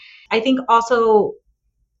suffering. I think also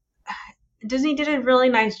Disney did a really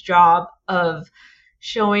nice job of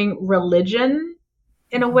showing religion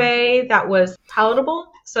in a way that was palatable.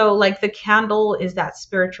 So like the candle is that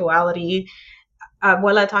spirituality.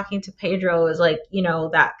 Abuela talking to Pedro is like, you know,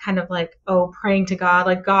 that kind of like, oh, praying to God,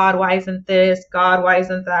 like, God, why isn't this? God, why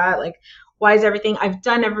isn't that? Like, why is everything, I've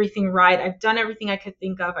done everything right. I've done everything I could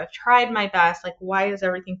think of. I've tried my best. Like, why is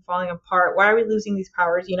everything falling apart? Why are we losing these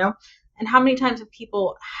powers, you know? And how many times have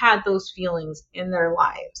people had those feelings in their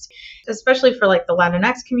lives? Especially for like the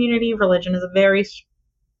Latinx community, religion is a very,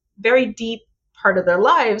 very deep part of their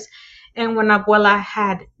lives. And when Abuela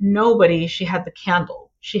had nobody, she had the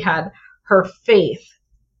candle. She had her faith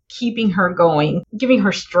keeping her going, giving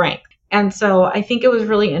her strength. And so I think it was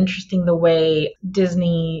really interesting the way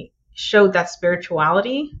Disney showed that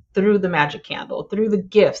spirituality through the magic candle, through the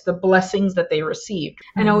gifts, the blessings that they received,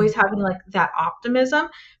 and always having like that optimism.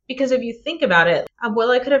 Because if you think about it,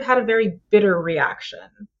 Abuela could have had a very bitter reaction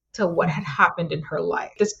to what had happened in her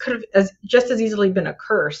life. This could have just as easily been a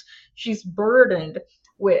curse. She's burdened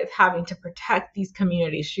with having to protect these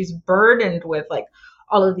communities. She's burdened with like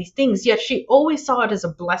all of these things, yet she always saw it as a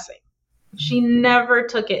blessing. She never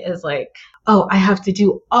took it as like, oh, I have to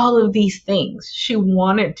do all of these things. She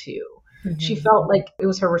wanted to. She felt like it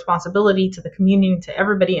was her responsibility to the community, to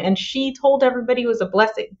everybody. And she told everybody it was a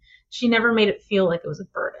blessing. She never made it feel like it was a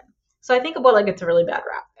burden. So I think Abuela gets a really bad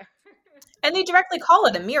rap there. And they directly call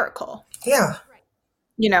it a miracle. Yeah.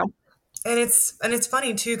 You know. And it's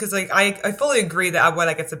funny too, because like I fully agree that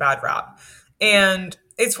Abuela gets a bad rap. And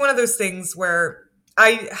it's one of those things where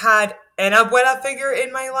I had an abuela figure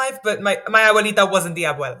in my life, but my abuelita wasn't the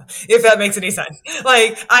abuela, if that makes any sense.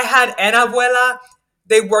 Like, I had an abuela,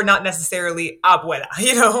 they were not necessarily abuela,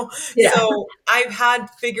 you know? Yeah. So I've had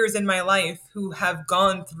figures in my life who have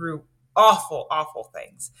gone through awful, awful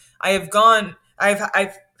things. I've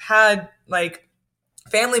had like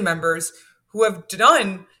family members who have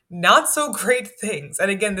done not so great things.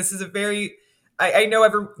 And again, this is a very, I know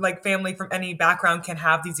every like family from any background can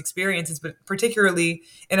have these experiences, but particularly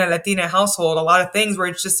in a Latina household, a lot of things where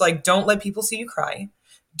it's just like, don't let people see you cry.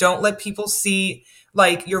 Don't let people see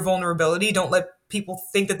like your vulnerability. Don't let people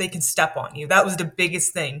think that they can step on you. That was the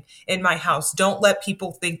biggest thing in my house. Don't let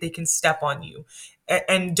people think they can step on you.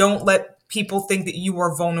 And don't let people think that you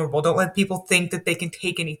are vulnerable. Don't let people think that they can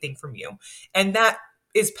take anything from you. And that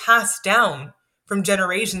is passed down from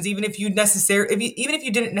generations, even if you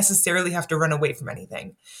didn't necessarily have to run away from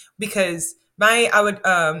anything, because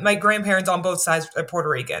my grandparents on both sides are Puerto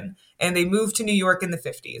Rican, and they moved to New York in the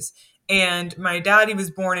 50s. And my daddy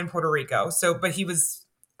was born in Puerto Rico, but he was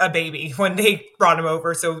a baby when they brought him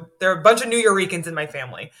over. So there are a bunch of New Yorkers in my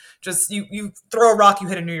family. Just you throw a rock, you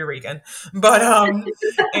hit a New Yorker. But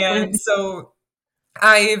and so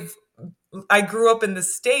I grew up in the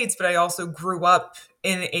States, but I also grew up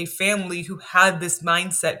in a family who had this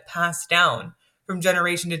mindset passed down from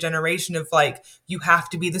generation to generation of like, you have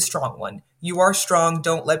to be the strong one. You are strong.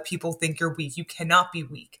 Don't let people think you're weak. You cannot be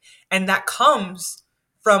weak. And that comes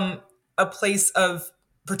from a place of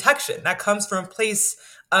protection. That comes from a place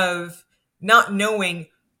of not knowing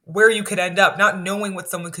where you could end up, not knowing what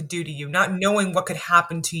someone could do to you, not knowing what could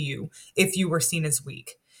happen to you if you were seen as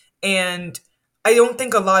weak. And I don't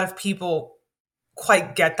think a lot of people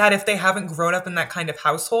quite get that if they haven't grown up in that kind of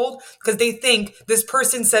household, because they think this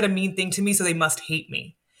person said a mean thing to me, so they must hate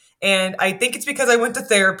me. And I think it's because I went to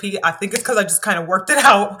therapy. I think it's because I just kind of worked it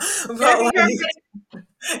out. But like,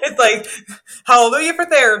 it's like, hallelujah for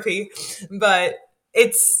therapy. But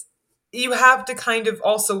you have to kind of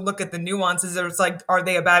also look at the nuances. It's like, are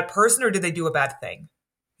they a bad person or did they do a bad thing?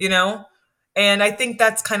 You know? And I think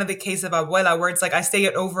that's kind of the case of Abuela, where it's like, I say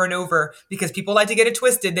it over and over because people like to get it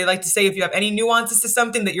twisted. They like to say if you have any nuances to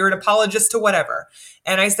something that you're an apologist to whatever.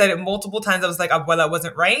 And I said it multiple times. I was like, Abuela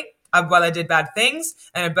wasn't right. Abuela did bad things.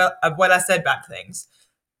 And Abuela said bad things.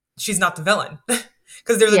 She's not the villain.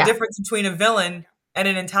 Because there's a difference between a villain and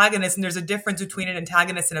an antagonist. And there's a difference between an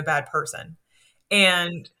antagonist and a bad person.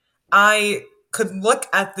 And I could look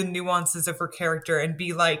at the nuances of her character and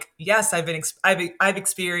be like, yes, I've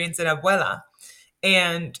experienced an abuela.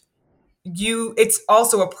 And it's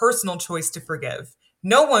also a personal choice to forgive.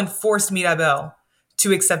 No one forced Mirabel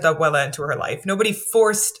to accept abuela into her life. Nobody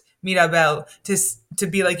forced Mirabel to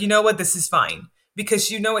be like, you know what, this is fine. Because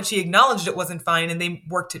you know what, she acknowledged it wasn't fine and they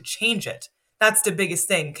worked to change it. That's the biggest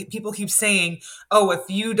thing. People keep saying, oh, if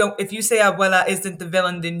you say abuela isn't the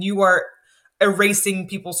villain, then you are erasing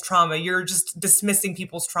people's trauma. You're just dismissing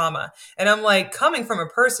people's trauma. And I'm like, coming from a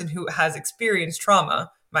person who has experienced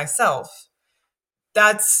trauma myself,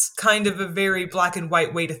 that's kind of a very black and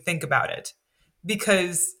white way to think about it.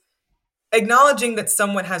 Because acknowledging that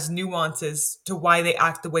someone has nuances to why they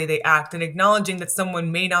act the way they act, and acknowledging that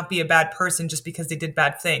someone may not be a bad person just because they did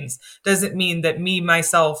bad things, doesn't mean that me,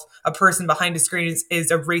 myself, a person behind a screen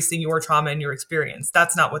is erasing your trauma and your experience.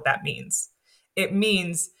 That's not what that means. It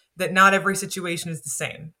means that not every situation is the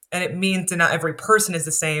same. And it means that not every person is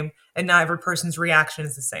the same, and not every person's reaction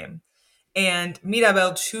is the same. And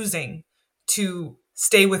Mirabel choosing to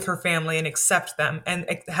stay with her family and accept them and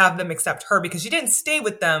have them accept her, because she didn't stay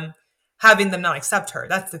with them having them not accept her.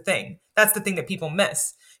 That's the thing. That's the thing that people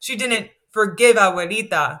miss. She didn't forgive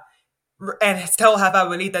Abuelita and still have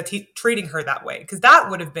Abuelita treating her that way, because that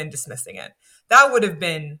would have been dismissing it. That would have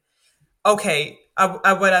been, okay,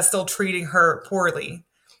 Abuela's still treating her poorly,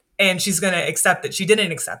 and she's going to accept it. She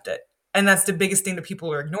didn't accept it. And that's the biggest thing that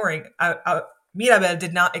people are ignoring. Mirabel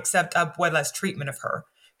did not accept Abuela's treatment of her.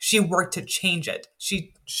 She worked to change it.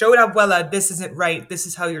 She showed Abuela, this isn't right. This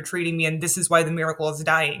is how you're treating me, and this is why the miracle is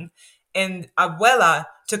dying. And Abuela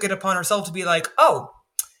took it upon herself to be like, oh,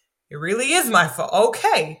 it really is my fault.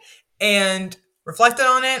 Okay. And reflected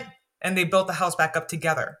on it, and they built the house back up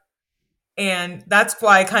together. And that's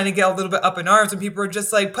why I kind of get a little bit up in arms when people are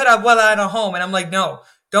just like, put Abuela in a home. And I'm like, no,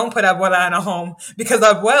 don't put Abuela in a home, because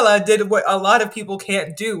Abuela did what a lot of people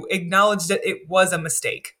can't do, acknowledge that it was a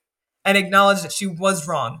mistake and acknowledge that she was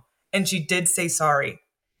wrong. And she did say sorry.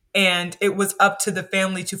 And it was up to the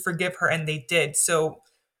family to forgive her, and they did. So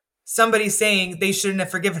somebody saying they shouldn't have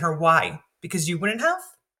forgiven her, why? Because you wouldn't have?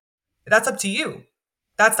 That's up to you.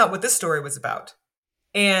 That's not what this story was about.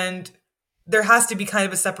 And there has to be kind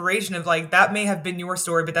of a separation of like, that may have been your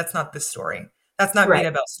story, but that's not this story. That's not Right.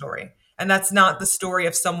 Mirabel's story. And that's not the story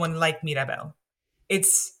of someone like Mirabel.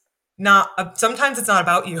 It's not, sometimes it's not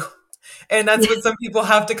about you. And that's what some people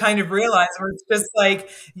have to kind of realize, where it's just like,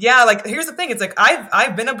 yeah, like, here's the thing. It's like,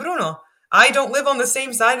 I've been a Bruno. I don't live on the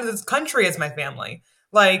same side of this country as my family.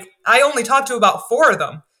 Like, I only talked to about 4 of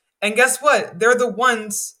them. And guess what? They're the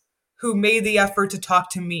ones who made the effort to talk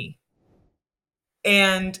to me.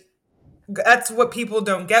 And that's what people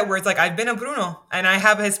don't get, where it's like, I've been a Bruno and I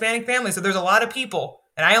have a Hispanic family. So there's a lot of people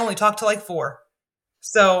and I only talk to like 4.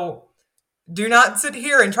 So do not sit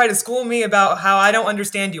here and try to school me about how I don't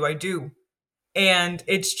understand you. I do. And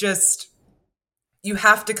it's just, you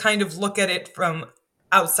have to kind of look at it from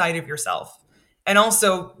outside of yourself. And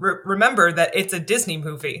also remember that it's a Disney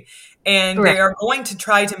movie, and Right. they are going to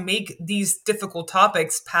try to make these difficult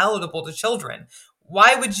topics palatable to children.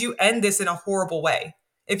 Why would you end this in a horrible way?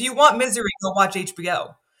 If you want misery, go watch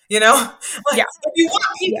HBO. You know, like, Yeah. if you want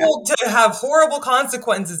people to have horrible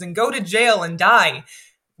consequences and go to jail and die,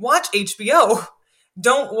 watch HBO.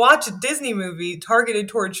 Don't watch a Disney movie targeted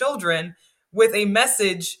toward children with a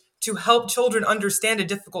message to help children understand a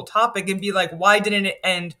difficult topic and be like, why didn't it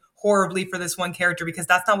end horribly for this one character? Because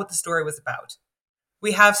that's not what the story was about.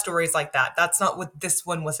 We have stories like that. That's not what this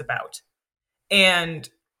one was about. And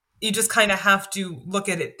you just kind of have to look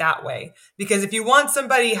at it that way. Because if you want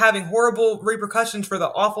somebody having horrible repercussions for the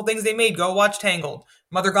awful things they made, go watch Tangled.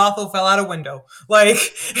 Mother Gothel fell out a window. Like,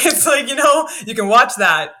 it's like, you know, you can watch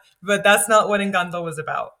that, but that's not what Encanto was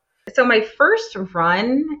about. So my first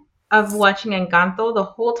run of watching Encanto, the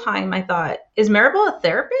whole time I thought, is Maribel a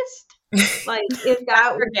therapist? Like, is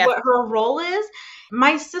that Yeah. what her role is?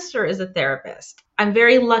 My sister is a therapist. I'm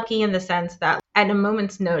very lucky in the sense that at a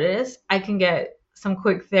moment's notice, I can get some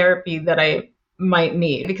quick therapy that I might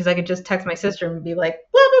need, because I could just text my sister and be like,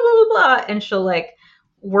 blah, blah, blah, blah, blah, and she'll like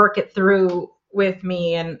work it through with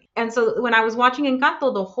me. And so when I was watching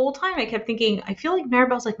Encanto, the whole time I kept thinking, I feel like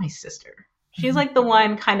Maribel's like my sister. She's like the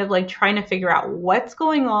one kind of like trying to figure out what's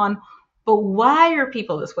going on, but why are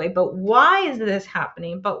people this way? But why is this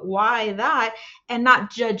happening? But why that? And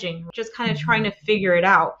not judging, just kind of trying to figure it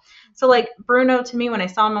out. So like Bruno, to me, when I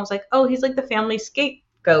saw him, I was like, oh, he's like the family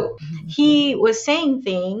scapegoat. He was saying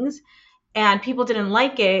things and people didn't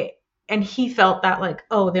like it. And he felt that like,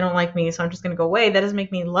 oh, they don't like me, so I'm just going to go away. That doesn't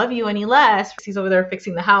make me love you any less. He's over there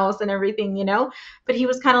fixing the house and everything, you know? But he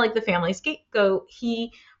was kind of like the family scapegoat.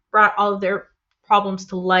 He brought all of their problems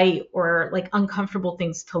to light, or like uncomfortable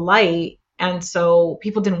things to light. And so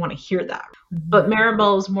people didn't want to hear that. But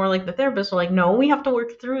Maribel is more like the therapist. Like, no, we have to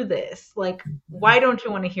work through this. Like, why don't you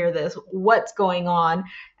want to hear this? What's going on?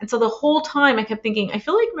 And so the whole time I kept thinking, I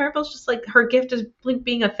feel like Maribel's just like, her gift is like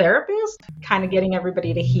being a therapist, kind of getting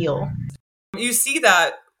everybody to heal. You see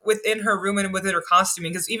that within her room and within her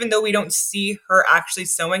costuming, because even though we don't see her actually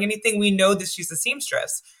sewing anything, we know that she's a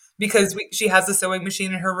seamstress, because she has a sewing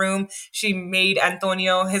machine in her room. She made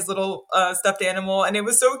Antonio his little stuffed animal, and it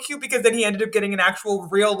was so cute because then he ended up getting an actual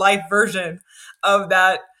real life version of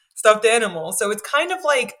that stuffed animal. So it's kind of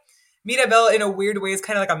like Mirabel, in a weird way, is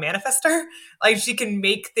kind of like a manifester. Like, she can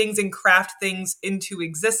make things and craft things into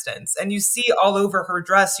existence. And you see all over her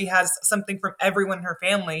dress, she has something from everyone in her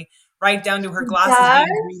family, right down to her glasses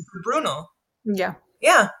being green for Bruno. Yeah.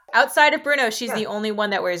 Yeah. Outside of Bruno, she's the only one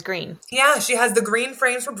that wears green. Yeah, she has the green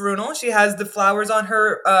frames for Bruno. She has the flowers on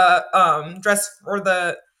her dress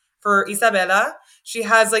for Isabella. She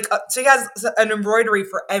has an embroidery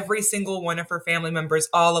for every single one of her family members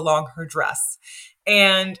all along her dress.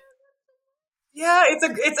 And yeah,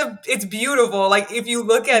 it's beautiful. Like, if you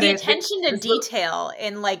look at The it, attention to detail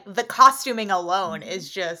in like the costuming alone is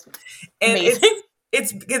just and amazing.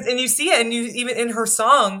 It's because, and you see it, and you even in her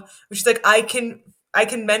song, she's like, I can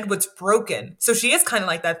mend what's broken. So she is kind of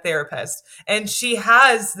like that therapist, and she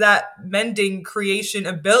has that mending creation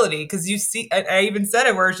ability. Because you see, I even said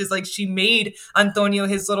it where it's just like she made Antonio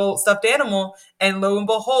his little stuffed animal, and lo and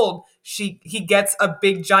behold, he gets a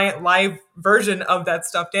big giant live version of that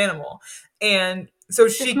stuffed animal, and so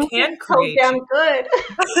she can create. So damn good.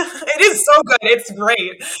 It is so good. It's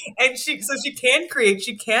great. And she can create,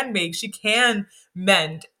 she can make, she can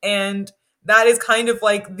mend. And that is kind of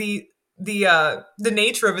like the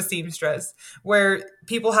nature of a seamstress, where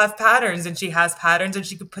people have patterns, and she has patterns, and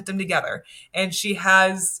she can put them together. And she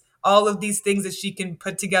has all of these things that she can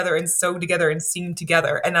put together and sew together and seam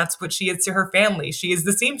together. And that's what she is to her family. She is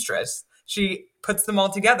the seamstress. She puts them all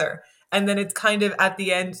together. And then it's kind of at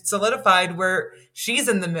the end solidified where she's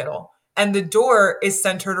in the middle and the door is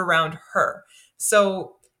centered around her.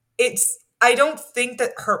 So I don't think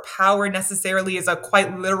that her power necessarily is a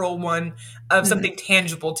quite literal one of something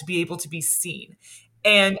tangible to be able to be seen.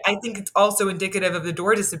 And I think it's also indicative of the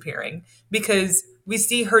door disappearing, because we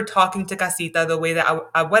see her talking to Casita the way that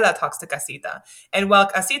Abuela talks to Casita. And while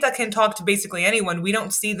Casita can talk to basically anyone, we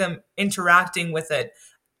don't see them interacting with it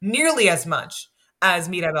nearly as much as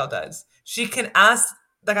Mirabel does. She can ask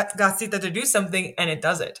the Casita to do something, and it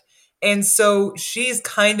does it. And so she's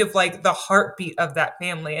kind of like the heartbeat of that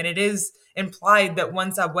family. And it is implied that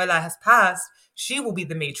once Abuela has passed, she will be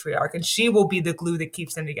the matriarch, and she will be the glue that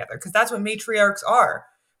keeps them together. Because that's what matriarchs are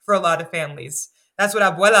for a lot of families. That's what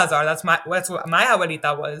abuelas are. That's what my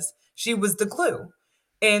abuelita was. She was the glue.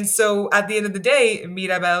 And so at the end of the day,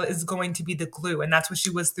 Mirabel is going to be the glue. And that's what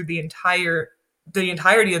she was through the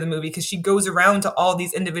entirety of the movie, because she goes around to all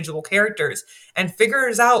these individual characters and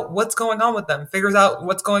figures out what's going on with them, figures out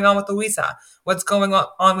what's going on with Luisa, what's going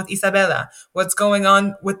on with Isabela, what's going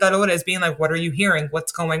on with Dolores, being like, what are you hearing?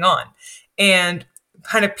 What's going on? And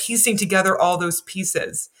kind of piecing together all those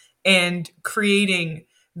pieces and creating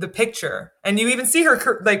the picture. And you even see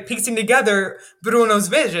her like piecing together Bruno's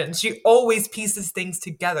vision. She always pieces things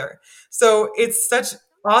together. So it's such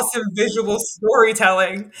awesome visual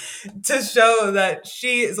storytelling to show that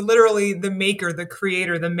she is literally the maker, the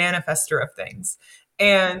creator, the manifester of things.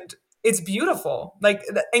 And it's beautiful. Like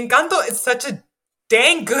Encanto is such a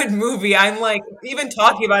dang good movie. I'm like, even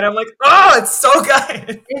talking about it, I'm like, oh, it's so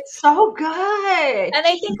good. It's so good. And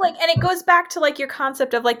I think and it goes back to like your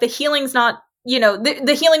concept of like the healing's not,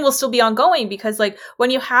 the healing will still be ongoing, because like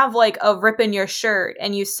when you have like a rip in your shirt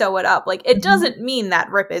and you sew it up, like it doesn't mean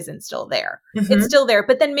that rip isn't still there. It's still there,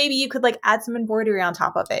 but then maybe you could like add some embroidery on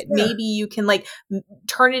top of it. Yeah. Maybe you can like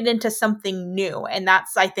turn it into something new. And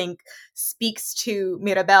that's, I think, speaks to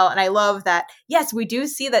Mirabel. And I love that. Yes, we do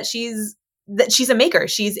see that she's a maker.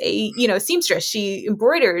 She's a, seamstress. She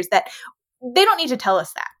embroiders. That they don't need to tell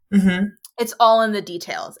us that. It's all in the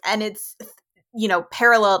details, and it's,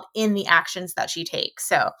 paralleled in the actions that she takes.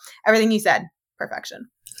 So everything you said, perfection.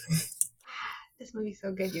 This movie's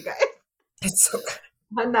so good, you guys. It's so good.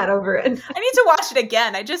 I'm not over it. I need to watch it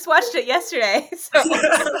again. I just watched it yesterday, so I'm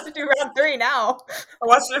supposed to do round 3 now. I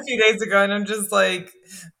watched it a few days ago, and I'm just like,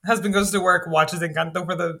 husband goes to work, watches Encanto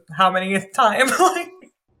for the how many time?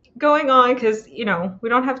 Going on, because we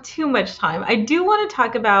don't have too much time, I do want to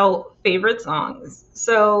talk about favorite songs.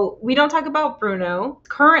 So we don't talk about Bruno.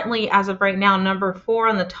 Currently, as of right now, number 4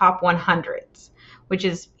 on the top 100s, which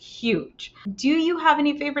is huge. Do you have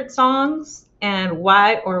any favorite songs, and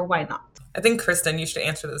why or why not? I think Kristen, you should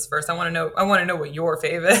answer this first. I want to know what your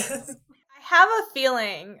favorite is. I have a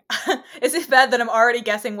feeling. Is it bad that I'm already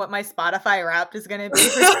guessing what my Spotify Wrapped is going to be?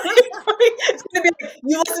 It's going to be like,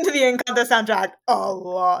 you listen to the Encanto soundtrack a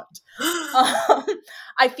lot.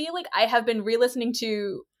 I feel like I have been re-listening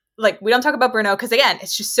to, like, we don't talk about Bruno because, again,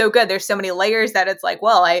 it's just so good. There's so many layers that it's like,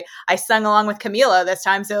 well, I sung along with Camila this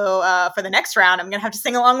time, so for the next round, I'm going to have to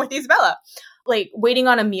sing along with Isabella. Like, Waiting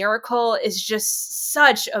on a Miracle is just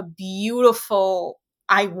such a beautiful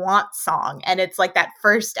I want song. And it's like that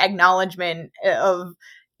first acknowledgement of,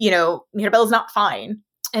 Mirabella's not fine.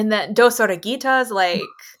 And then Dos Oreguitas, like,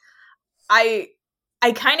 I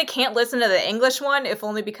kind of can't listen to the English one, if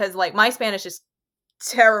only because like my Spanish is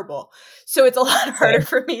terrible. So it's a lot harder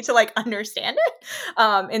for me to like understand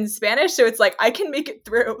it in Spanish. So it's like, I can make it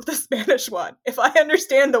through the Spanish one. If I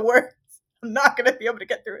understand the words, I'm not going to be able to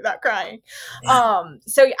get through without crying.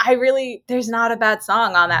 So there's not a bad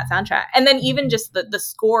song on that soundtrack. And then even just the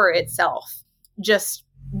score itself, just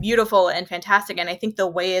beautiful and fantastic. And I think the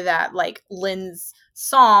way that like Lynn's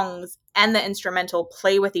songs and the instrumental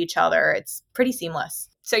play with each other, it's pretty seamless.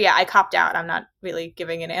 So yeah, I copped out. I'm not really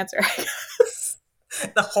giving an answer.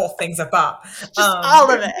 The whole thing's a bop. Just all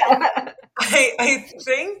of it. I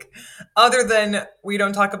think other than We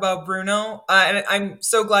Don't Talk About Bruno, and I'm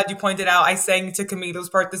so glad you pointed out, I sang to Camilo's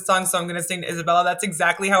part this song, so I'm going to sing to Isabella. That's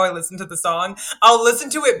exactly how I listen to the song. I'll listen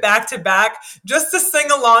to it back to back just to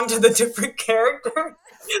sing along to the different characters.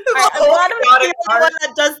 I'm glad I'm the one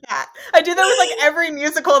that does that. I do that with like every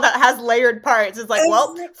musical that has layered parts. It's like,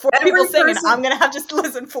 well, 4 people singing, I'm going to have to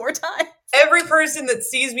listen 4 times. Every person that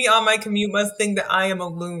sees me on my commute must think that I am a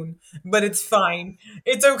loon, but it's fine.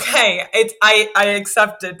 It's okay. I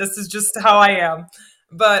accept it. This is just how I am.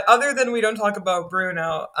 But other than We Don't Talk About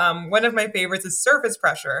Bruno, one of my favorites is Surface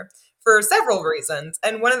Pressure for several reasons.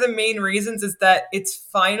 And one of the main reasons is that it's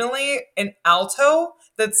finally an alto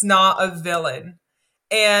that's not a villain.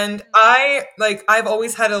 And I've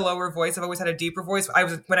always had a lower voice. I've always had a deeper voice.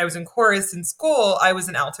 When I was in chorus in school, I was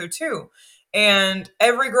an alto too. And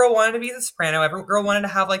every girl wanted to be the soprano. Every girl wanted to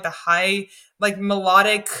have like the high, like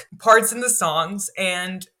melodic parts in the songs.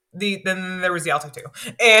 And then there was the alto too.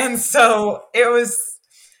 And so it was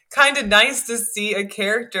kind of nice to see a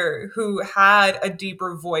character who had a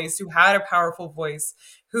deeper voice, who had a powerful voice,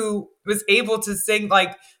 who was able to sing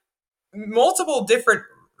like multiple different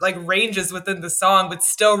like ranges within the song, but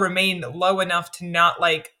still remain low enough to not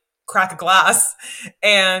like crack a glass.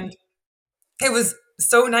 And it was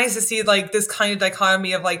so nice to see like this kind of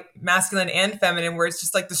dichotomy of like masculine and feminine, where it's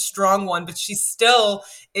just like the strong one, but she still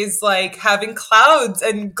is like having clouds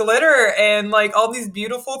and glitter and like all these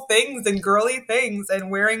beautiful things and girly things and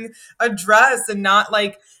wearing a dress and not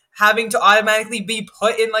like having to automatically be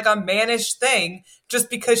put in like a mannish thing just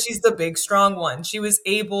because she's the big strong one. She was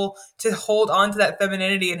able to hold on to that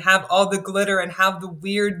femininity and have all the glitter and have the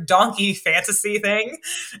weird donkey fantasy thing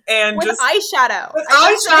and with just eyeshadow.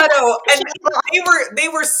 And they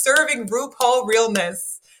were serving RuPaul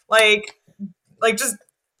realness, like just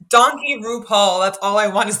donkey RuPaul. That's all I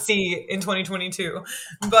want to see in 2022.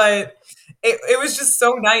 But it was just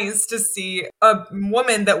so nice to see a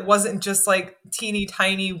woman that wasn't just like teeny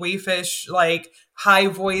tiny waifish, like high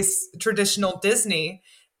voice traditional Disney,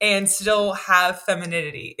 and still have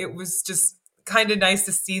femininity. It was just kind of nice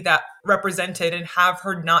to see that represented and have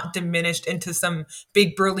her not diminished into some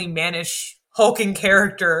big burly mannish hulking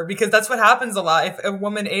character, because that's what happens a lot. If a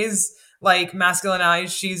woman is like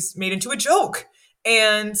masculinized, she's made into a joke.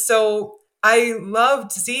 And so I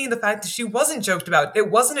loved seeing the fact that she wasn't joked about. It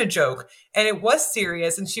wasn't a joke, and it was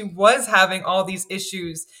serious, and she was having all these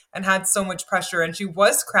issues and had so much pressure, and she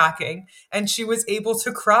was cracking, and she was able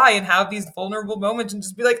to cry and have these vulnerable moments and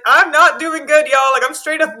just be like, I'm not doing good, y'all. Like, I'm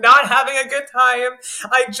straight up not having a good time.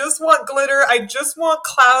 I just want glitter. I just want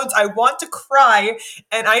clouds. I want to cry.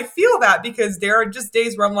 And I feel that because there are just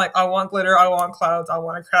days where I'm like, I want glitter. I want clouds. I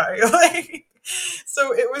want to cry. Like,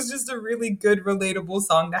 so it was just a really good, relatable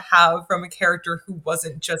song to have from a character who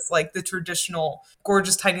wasn't just like the traditional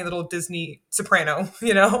gorgeous, tiny little Disney soprano,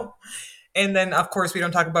 you know? And then, of course, We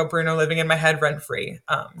Don't Talk About Bruno living in my head rent free.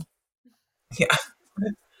 Yeah.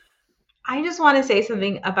 I just want to say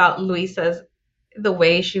something about Luisa's, the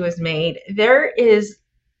way she was made. There is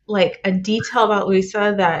like a detail about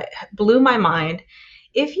Luisa that blew my mind.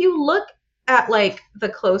 If you look at like the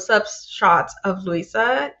close-ups shots of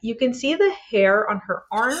Luisa, you can see the hair on her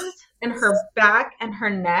arms and her back and her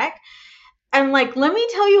neck. And like, let me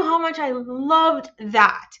tell you how much I loved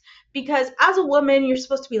that. Because as a woman, you're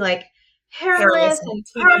supposed to be like hairless and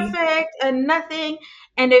perfect and nothing.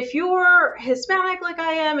 And if you're Hispanic like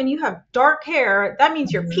I am and you have dark hair, that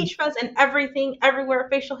means you're peach fuzz and everything, everywhere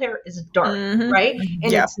facial hair is dark, right?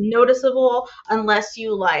 And it's noticeable unless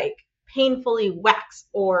you like painfully wax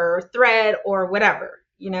or thread or whatever.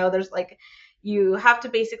 You know, there's like, you have to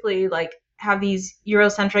basically like have these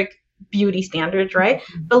Eurocentric beauty standards, right?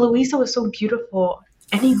 But Luisa was so beautiful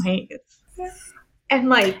anyways. And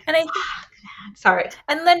like, and I sorry.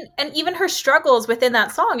 And even her struggles within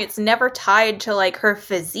that song, it's never tied to like her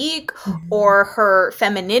physique or her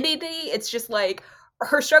femininity. It's just like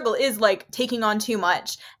her struggle is like taking on too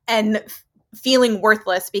much and feeling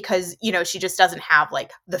worthless because, you know, she just doesn't have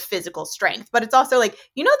like the physical strength. But it's also like,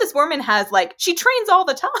 you know, this woman has like, she trains all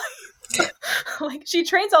the time. Like she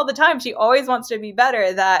trains all the time. She always wants to be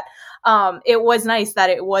better. That it was nice that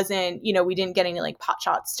it wasn't, you know, we didn't get any like pot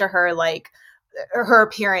shots to her, like her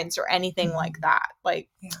appearance or anything like that. Like,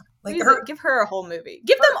 like give her a whole movie.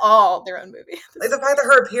 Give them all their own movie. Like the fact that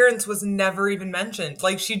her appearance was never even mentioned.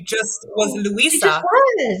 Like she just was Luisa. She just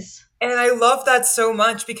was. And I love that so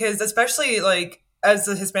much because especially like as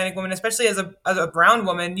a Hispanic woman, especially as a brown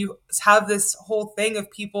woman, you have this whole thing of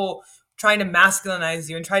people trying to masculinize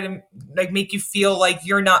you and try to like make you feel like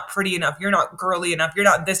you're not pretty enough, you're not girly enough, you're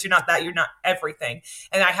not this, you're not that, you're not everything.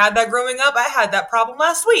 And I had that growing up. I had that problem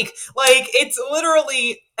last week. Like, it's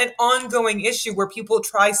literally an ongoing issue where people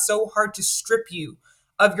try so hard to strip you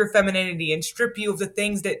of your femininity and strip you of the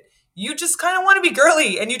things that you just kind of want to be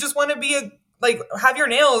girly, and you just want to be like have your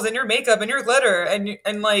nails and your makeup and your glitter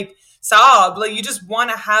and like sob. Like, you just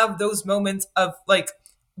want to have those moments of like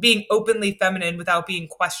being openly feminine without being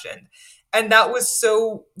questioned. And that was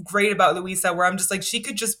so great about Luisa, where I'm just like, she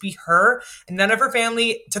could just be her, and none of her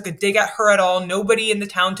family took a dig at her at all. Nobody in the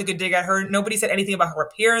town took a dig at her. Nobody said anything about her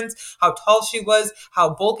appearance, how tall she was,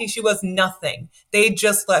 how bulky she was, nothing. They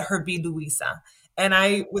just let her be Luisa. And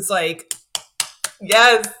I was like,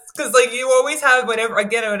 yes, because like you always have whenever,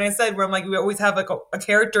 again, when I said where I'm like, we always have like a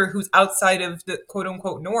character who's outside of the quote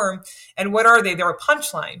unquote norm. And what are they? They're a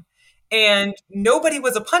punchline. And nobody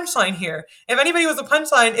was a punchline here. If anybody was a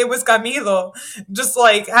punchline, it was Camilo, just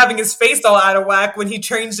like having his face all out of whack when he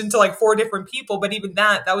changed into like 4 different people. But even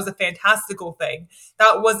that was a fantastical thing.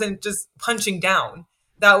 That wasn't just punching down.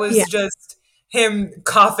 That was just him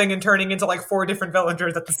coughing and turning into like 4 different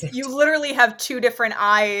villagers at the same time. You literally have 2 different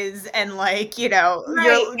eyes, and like, you know,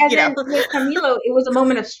 right. And then with Camilo, it was a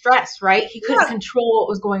moment of stress, right? He couldn't control what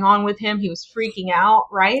was going on with him. He was freaking out,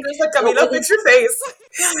 right? It's like, Camilo, fix your face.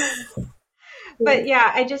 But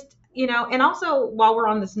yeah, I just, you know, and also while we're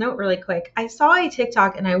on this note really quick, I saw a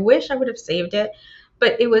TikTok and I wish I would have saved it,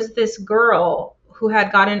 but it was this girl who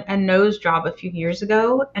had gotten a nose job a few years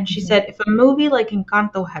ago. And she said, if a movie like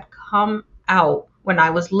Encanto had come out when I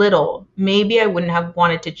was little, maybe I wouldn't have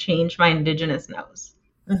wanted to change my indigenous nose.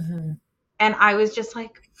 And I was just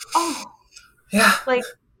like, oh, yeah,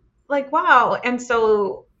 like wow. And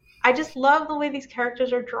so I just love the way these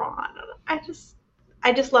characters are drawn. I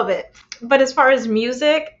just love it. But as far as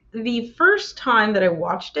music, the first time that I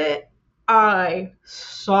watched it, I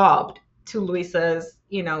sobbed to Luisa's,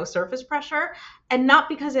 you know, Surface Pressure. And not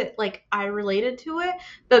because it like I related to it,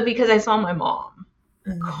 but because I saw my mom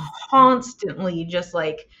constantly just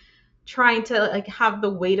like trying to like have the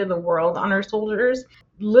weight of the world on her shoulders,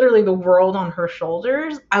 literally the world on her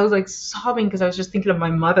shoulders. I was like sobbing because I was just thinking of my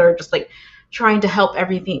mother, just like trying to help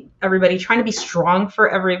everybody, trying to be strong for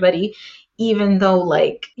everybody, even though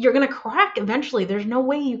like you're gonna crack eventually. There's no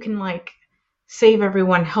way you can like save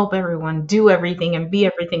everyone, help everyone, do everything, and be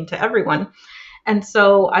everything to everyone. And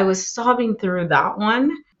so I was sobbing through that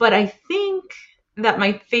one. But I think that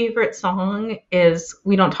my favorite song is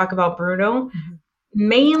We Don't Talk About Bruno,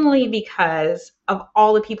 mainly because of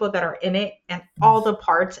all the people that are in it and all the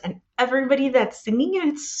parts and everybody that's singing it.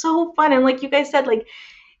 It's so fun. And like you guys said, like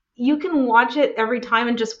you can watch it every time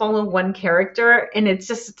and just follow one character, and it's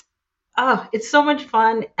just, it's so much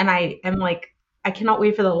fun. And I am like, I cannot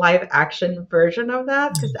wait for the live action version of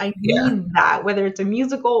that, because I need that, whether it's a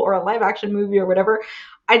musical or a live action movie or whatever.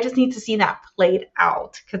 I just need to see that played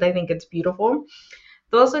out because I think it's beautiful.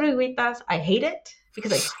 Dos Oruguitas, I hate it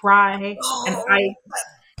because I cry and I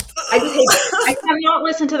just hate it. I cannot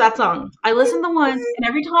listen to that song. I listened to once, and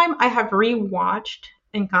every time I have rewatched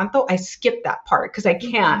Encanto, I skip that part because I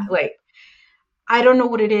can't. Like, I don't know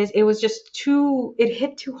what it is. It was just it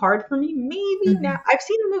hit too hard for me. Maybe now I've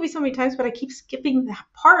seen the movie so many times, but I keep skipping that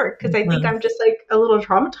part because I think I'm just like a little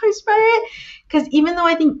traumatized by it. Because even though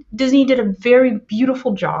I think Disney did a very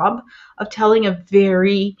beautiful job of telling a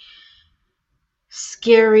very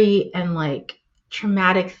scary and like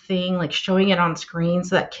traumatic thing, like showing it on screen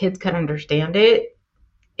so that kids can understand it,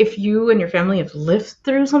 if you and your family have lived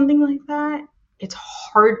through something like that, it's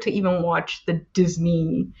hard to even watch the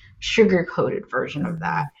Disney sugar-coated version of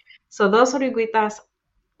that. So Dos Oruguitas,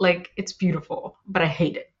 like, it's beautiful, but I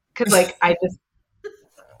hate it. Because, like, I'm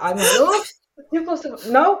like, oh,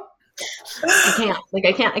 no, I can't. Like,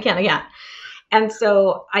 I can't. And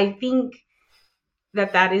so I think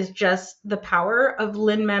that is just the power of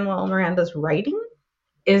Lin-Manuel Miranda's writing,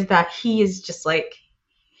 is that he is just like,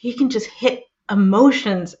 he can just hit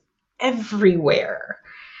emotions everywhere.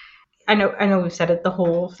 I know we've said it, the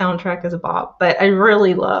whole soundtrack is a bop, but I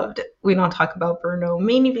really loved We Don't Talk About Bruno,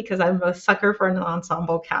 mainly because I'm a sucker for an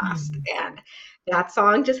ensemble cast, and that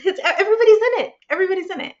song just hits, everybody's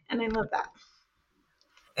in it, and I love that.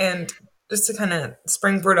 And just to kind of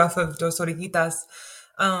springboard off of Dos Oruguitas,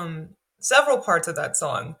 several parts of that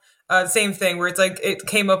song, same thing, where it's like it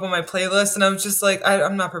came up on my playlist, and I was just like,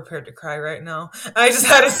 I'm not prepared to cry right now. I just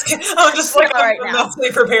had to. I'm just like, I'm not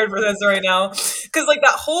prepared for this right now, because like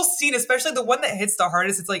that whole scene, especially the one that hits the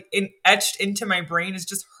hardest, it's like etched into my brain, is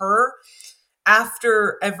just her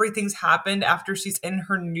after everything's happened, after she's in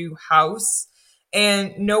her new house,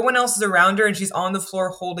 and no one else is around her, and she's on the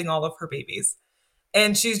floor holding all of her babies.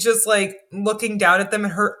 and she's just like looking down at them,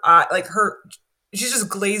 and her she's just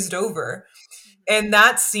glazed over. And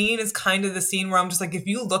that scene is kind of the scene where I'm just like, if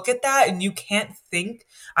you look at that and you can't think,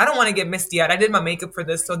 I don't want to get misty eyed. I did my makeup for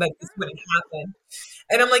this so that this wouldn't happen.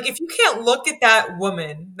 And I'm like, if you can't look at that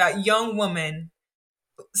woman, that young woman,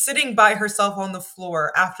 sitting by herself on the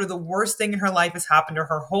floor after the worst thing in her life has happened to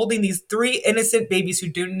her, holding these 3 innocent babies who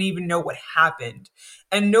didn't even know what happened.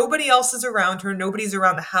 And nobody else is around her. Nobody's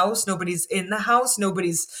around the house. Nobody's in the house.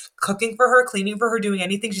 Nobody's cooking for her, cleaning for her, doing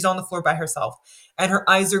anything. She's on the floor by herself. And her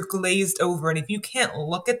eyes are glazed over. And if you can't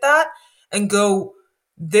look at that and go,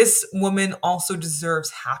 this woman also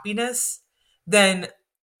deserves happiness, then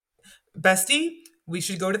bestie, we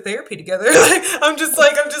should go to therapy together. I'm just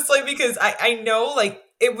like, because I know, like,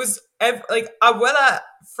 it was like Abuela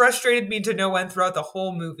frustrated me to no end throughout the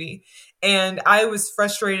whole movie. And I was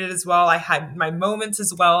frustrated as well. I had my moments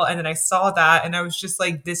as well. And then I saw that and I was just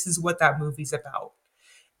like, this is what that movie's about.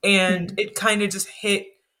 And it kind of just hit,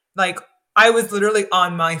 like, I was literally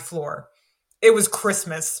on my floor. It was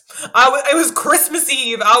Christmas. It was Christmas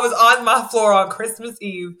Eve. I was on my floor on Christmas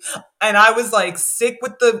Eve, and I was like sick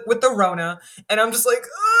with the Rona, and I'm just like,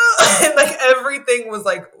 ugh! And like everything was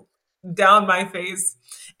like down my face,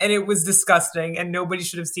 and it was disgusting, and nobody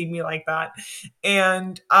should have seen me like that.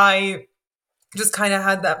 And I just kind of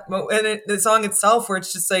had that and the song itself where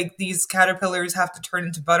it's just like these caterpillars have to turn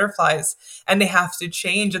into butterflies, and they have to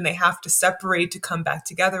change, and they have to separate to come back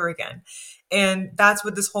together again. And that's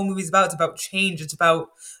what this whole movie is about. It's about change. It's about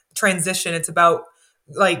transition. It's about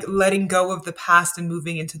like letting go of the past and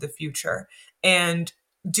moving into the future and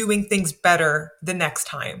doing things better the next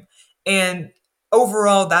time. And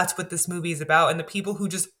overall, that's what this movie is about. And the people who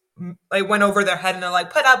just like went over their head and they're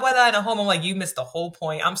like, put up what in a home. I'm like, you missed the whole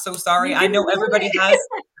point. I'm so sorry. I know everybody has.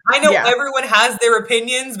 I know everyone has their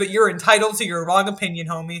opinions, but you're entitled to your wrong opinion,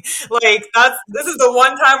 homie. Like this is the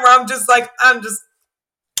one time where I'm just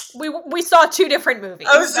we saw 2 different movies.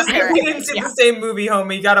 I was just like, we didn't see the same movie,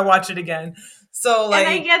 homie. You gotta watch it again. So like,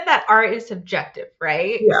 and I get that art is subjective,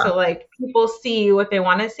 right? Yeah. So like people see what they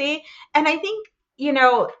want to see. And I think,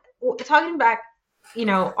 talking back,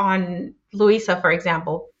 on Luisa, for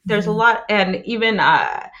example, there's a lot, and even,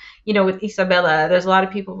 with Isabella, there's a lot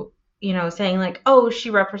of people, saying like, oh, she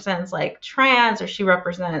represents like trans, or she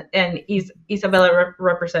represents, and Isabella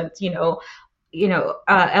represents,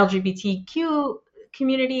 LGBTQ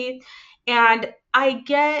community. And I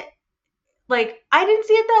get, like, I didn't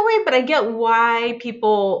see it that way, but I get why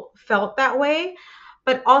people felt that way.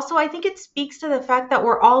 But also I think it speaks to the fact that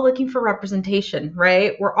we're all looking for representation,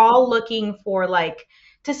 right? We're all looking for like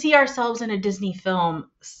to see ourselves in a Disney film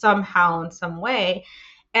somehow, in some way.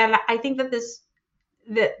 And I think that this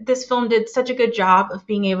film did such a good job of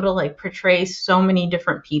being able to like portray so many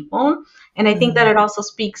different people. And I think that it also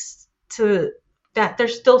speaks to that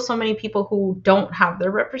there's still so many people who don't have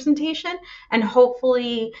their representation, and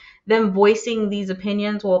hopefully them voicing these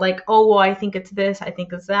opinions will like, oh, well, I think it's this, I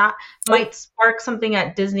think it's that, might spark something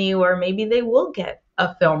at Disney where maybe they will get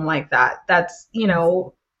a film like that. That's,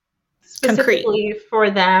 specifically concrete for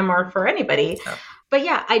them or for anybody. Yeah. But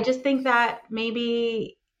yeah, I just think that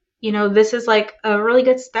maybe, this is like a really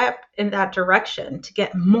good step in that direction to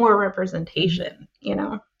get more representation,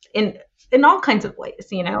 in all kinds of ways,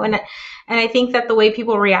 and I think that the way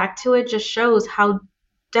people react to it just shows how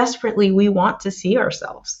desperately we want to see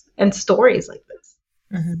ourselves in stories like this.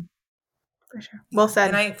 Mm-hmm. For sure. Well said.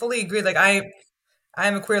 And I fully agree. Like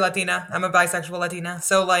I'm a queer Latina. I'm a bisexual Latina.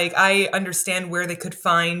 So like I understand where they could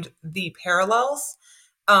find the parallels.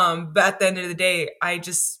 But at the end of the day, I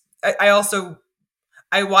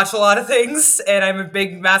watch a lot of things, and I'm a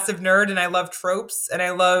big, massive nerd, and I love tropes, and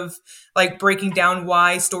I love like breaking down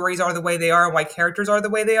why stories are the way they are and why characters are the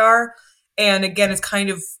way they are. And again, it's kind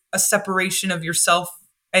of a separation of yourself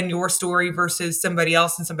and your story versus somebody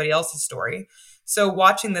else and somebody else's story. So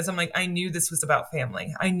watching this, I'm like, I knew this was about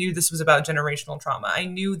family. I knew this was about generational trauma. I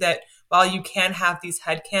knew that while you can have these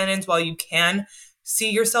headcanons, while you can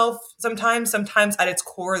see yourself sometimes at its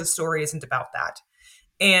core, the story isn't about that.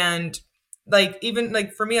 And like, even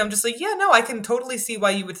like for me, I'm just like, yeah, no, I can totally see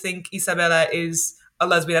why you would think Isabella is a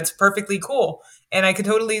lesbian. That's perfectly cool. And I could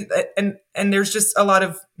totally, and there's just a lot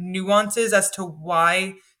of nuances as to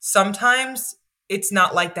why sometimes it's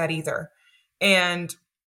not like that either. And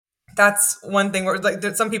that's one thing where like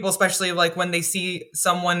some people, especially like when they see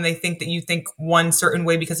someone, they think that you think one certain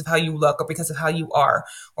way because of how you look or because of how you are,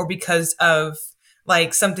 or because of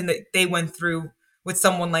like something that they went through with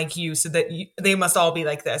someone like you, so that they must all be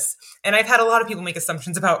like this. And I've had a lot of people make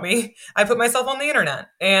assumptions about me. I put myself on the internet,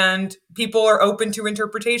 and people are open to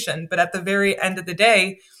interpretation. But at the very end of the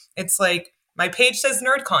day, it's like my page says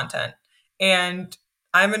nerd content. And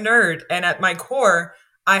I'm a nerd. And at my core,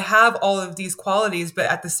 I have all of these qualities, but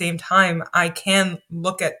at the same time, I can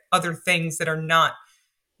look at other things that are not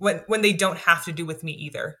when they don't have to do with me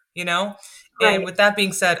either, you know? Right. And with that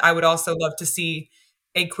being said, I would also love to see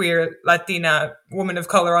a queer Latina woman of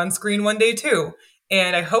color on screen one day too.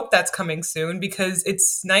 And I hope that's coming soon because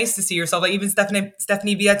it's nice to see yourself. Like even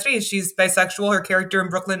Stephanie Beatriz, she's bisexual. Her character in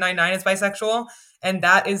Brooklyn Nine-Nine is bisexual. And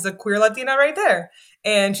that is a queer Latina right there.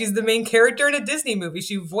 And she's the main character in a Disney movie.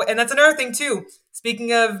 And that's another thing too.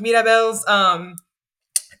 Speaking of Mirabel's,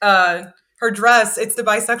 her dress, it's the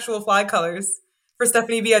bisexual flag colors for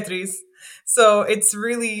Stephanie Beatriz. So it's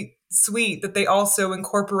really sweet that they also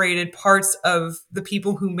incorporated parts of the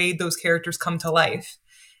people who made those characters come to life.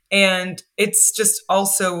 And it's just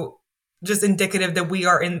also just indicative that we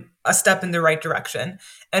are in a step in the right direction.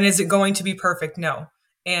 And is it going to be perfect? No.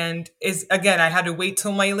 And I had to wait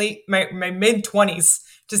till my mid 20s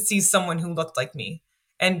to see someone who looked like me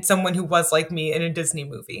and someone who was like me in a Disney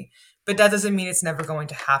movie. But that doesn't mean it's never going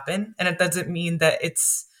to happen. And it doesn't mean that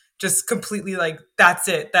it's just completely like, that's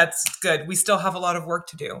it. That's good. We still have a lot of work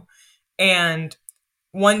to do. And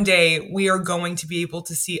one day we are going to be able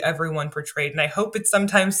to see everyone portrayed. And I hope it's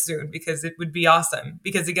sometime soon because it would be awesome.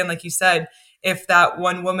 Because again, like you said, if that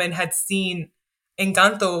one woman had seen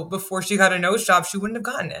Encanto before she got a nose job, she wouldn't have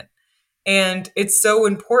gotten it. And it's so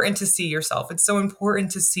important to see yourself. It's so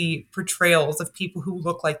important to see portrayals of people who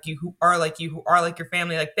look like you, who are like you, who are like your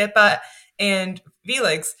family, like Pepa and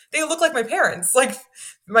Felix. They look like my parents. Like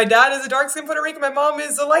my dad is a dark-skinned Puerto Rican. My mom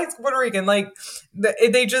is a light Puerto Rican. Like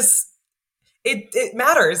they just, it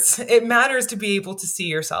matters. It matters to be able to see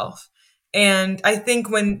yourself. And I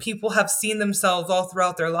think when people have seen themselves all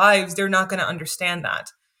throughout their lives, they're not going to understand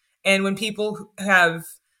that. And when people have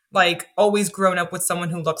like always grown up with someone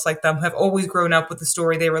who looks like them, have always grown up with the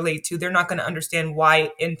story they relate to, they're not going to understand why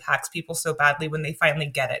it impacts people so badly when they finally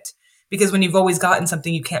get it. Because when you've always gotten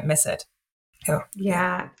something, you can't miss it.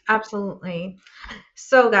 Yeah, absolutely.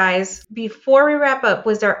 So guys, before we wrap up,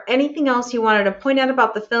 was there anything else you wanted to point out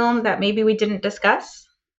about the film that maybe we didn't discuss?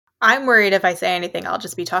 I'm worried if I say anything, I'll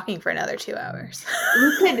just be talking for another 2 hours.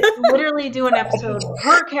 We could literally do an episode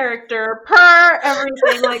per character, per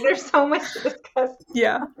everything. Like there's so much to discuss.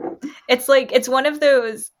 Yeah. It's like, it's one of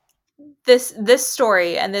those, this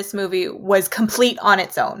story and this movie was complete on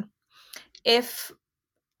its own. If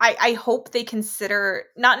I hope they consider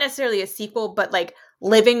not necessarily a sequel, but like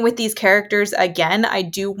living with these characters again. I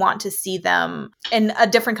do want to see them in a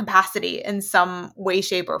different capacity in some way,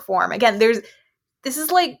 shape, or form. Again, this is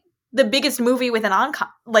like the biggest movie with an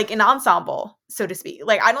ensemble, so to speak.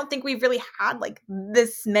 Like, I don't think we've really had like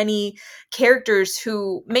this many characters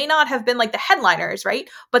who may not have been like the headliners, right?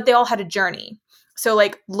 But they all had a journey. So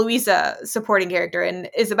like Luisa, supporting character, and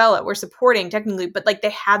Isabella were supporting technically, but like they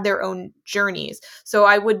had their own journeys. So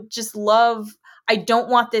I would just I don't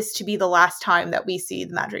want this to be the last time that we see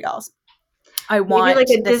the Madrigals. I want maybe like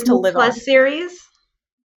a this Disney to live Plus on. series.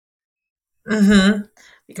 Mm-hmm.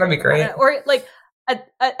 That'd be great. Or like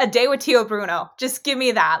a day with Tio Bruno. Just give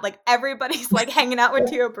me that. Like everybody's like hanging out with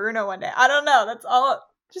Tio Bruno one day. I don't know. That's all.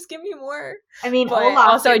 Just give me more. I mean, Olaf,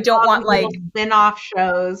 also I don't want like spin-off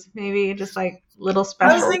shows. Maybe just like little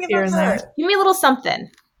specials here and there. Give me a little something.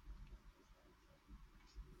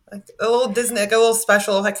 Like a little Disney, like a little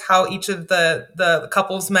special of like how each of the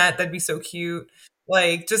couples met. That'd be so cute.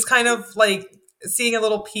 Like just kind of like seeing a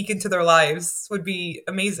little peek into their lives would be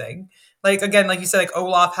amazing. Like again, like you said, like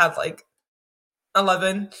Olaf had like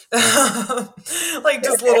 11, like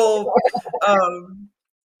just little.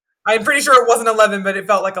 I'm pretty sure it wasn't 11, but it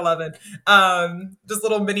felt like 11. Just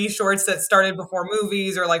little mini shorts that started before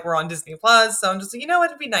movies or like were on Disney Plus. So I'm just like, you know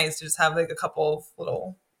what? It'd be nice to just have like a couple of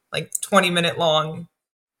little like 20-minute long,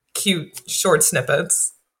 cute short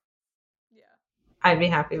snippets. Yeah, I'd be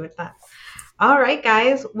happy with that. All right,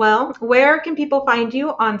 guys. Well, where can people find you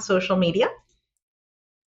on social media?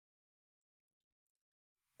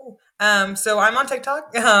 So I'm on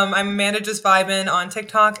TikTok. I'm Amanda Just Vibin' on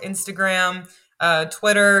TikTok, Instagram,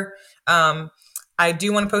 Twitter. I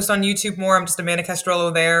do want to post on YouTube more. I'm just Amanda Castrollo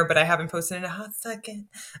there, but I haven't posted in a hot second.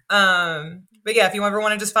 But yeah, if you ever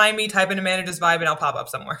want to just find me, type in Amanda Just Vibin', I'll pop up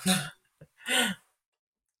somewhere.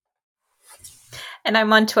 And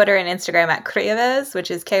I'm on Twitter and Instagram at Kriavez, which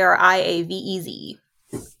is Kriavez.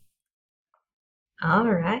 All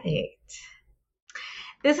right.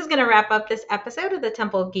 This is going to wrap up this episode of the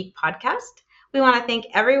Temple of Geek podcast. We want to thank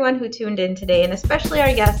everyone who tuned in today, and especially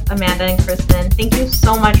our guests, Amanda and Kristen. Thank you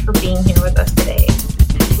so much for being here with us today.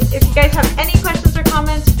 If you guys have any questions or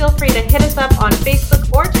comments, feel free to hit us up on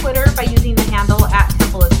Facebook or Twitter by using the handle at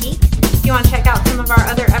Temple of Geek. If you want to check out some of our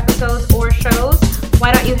other episodes or shows,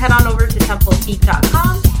 why don't you head on over to Temple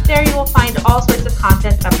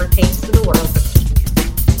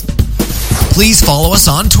Please follow us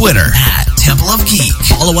on Twitter at Temple of Geek.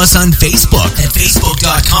 Follow us on Facebook at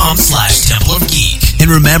facebook.com/Temple of Geek.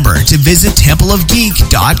 And remember to visit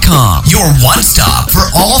templeofgeek.com, your one stop for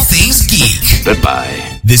all things geek.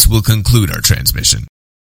 Goodbye. This will conclude our transmission.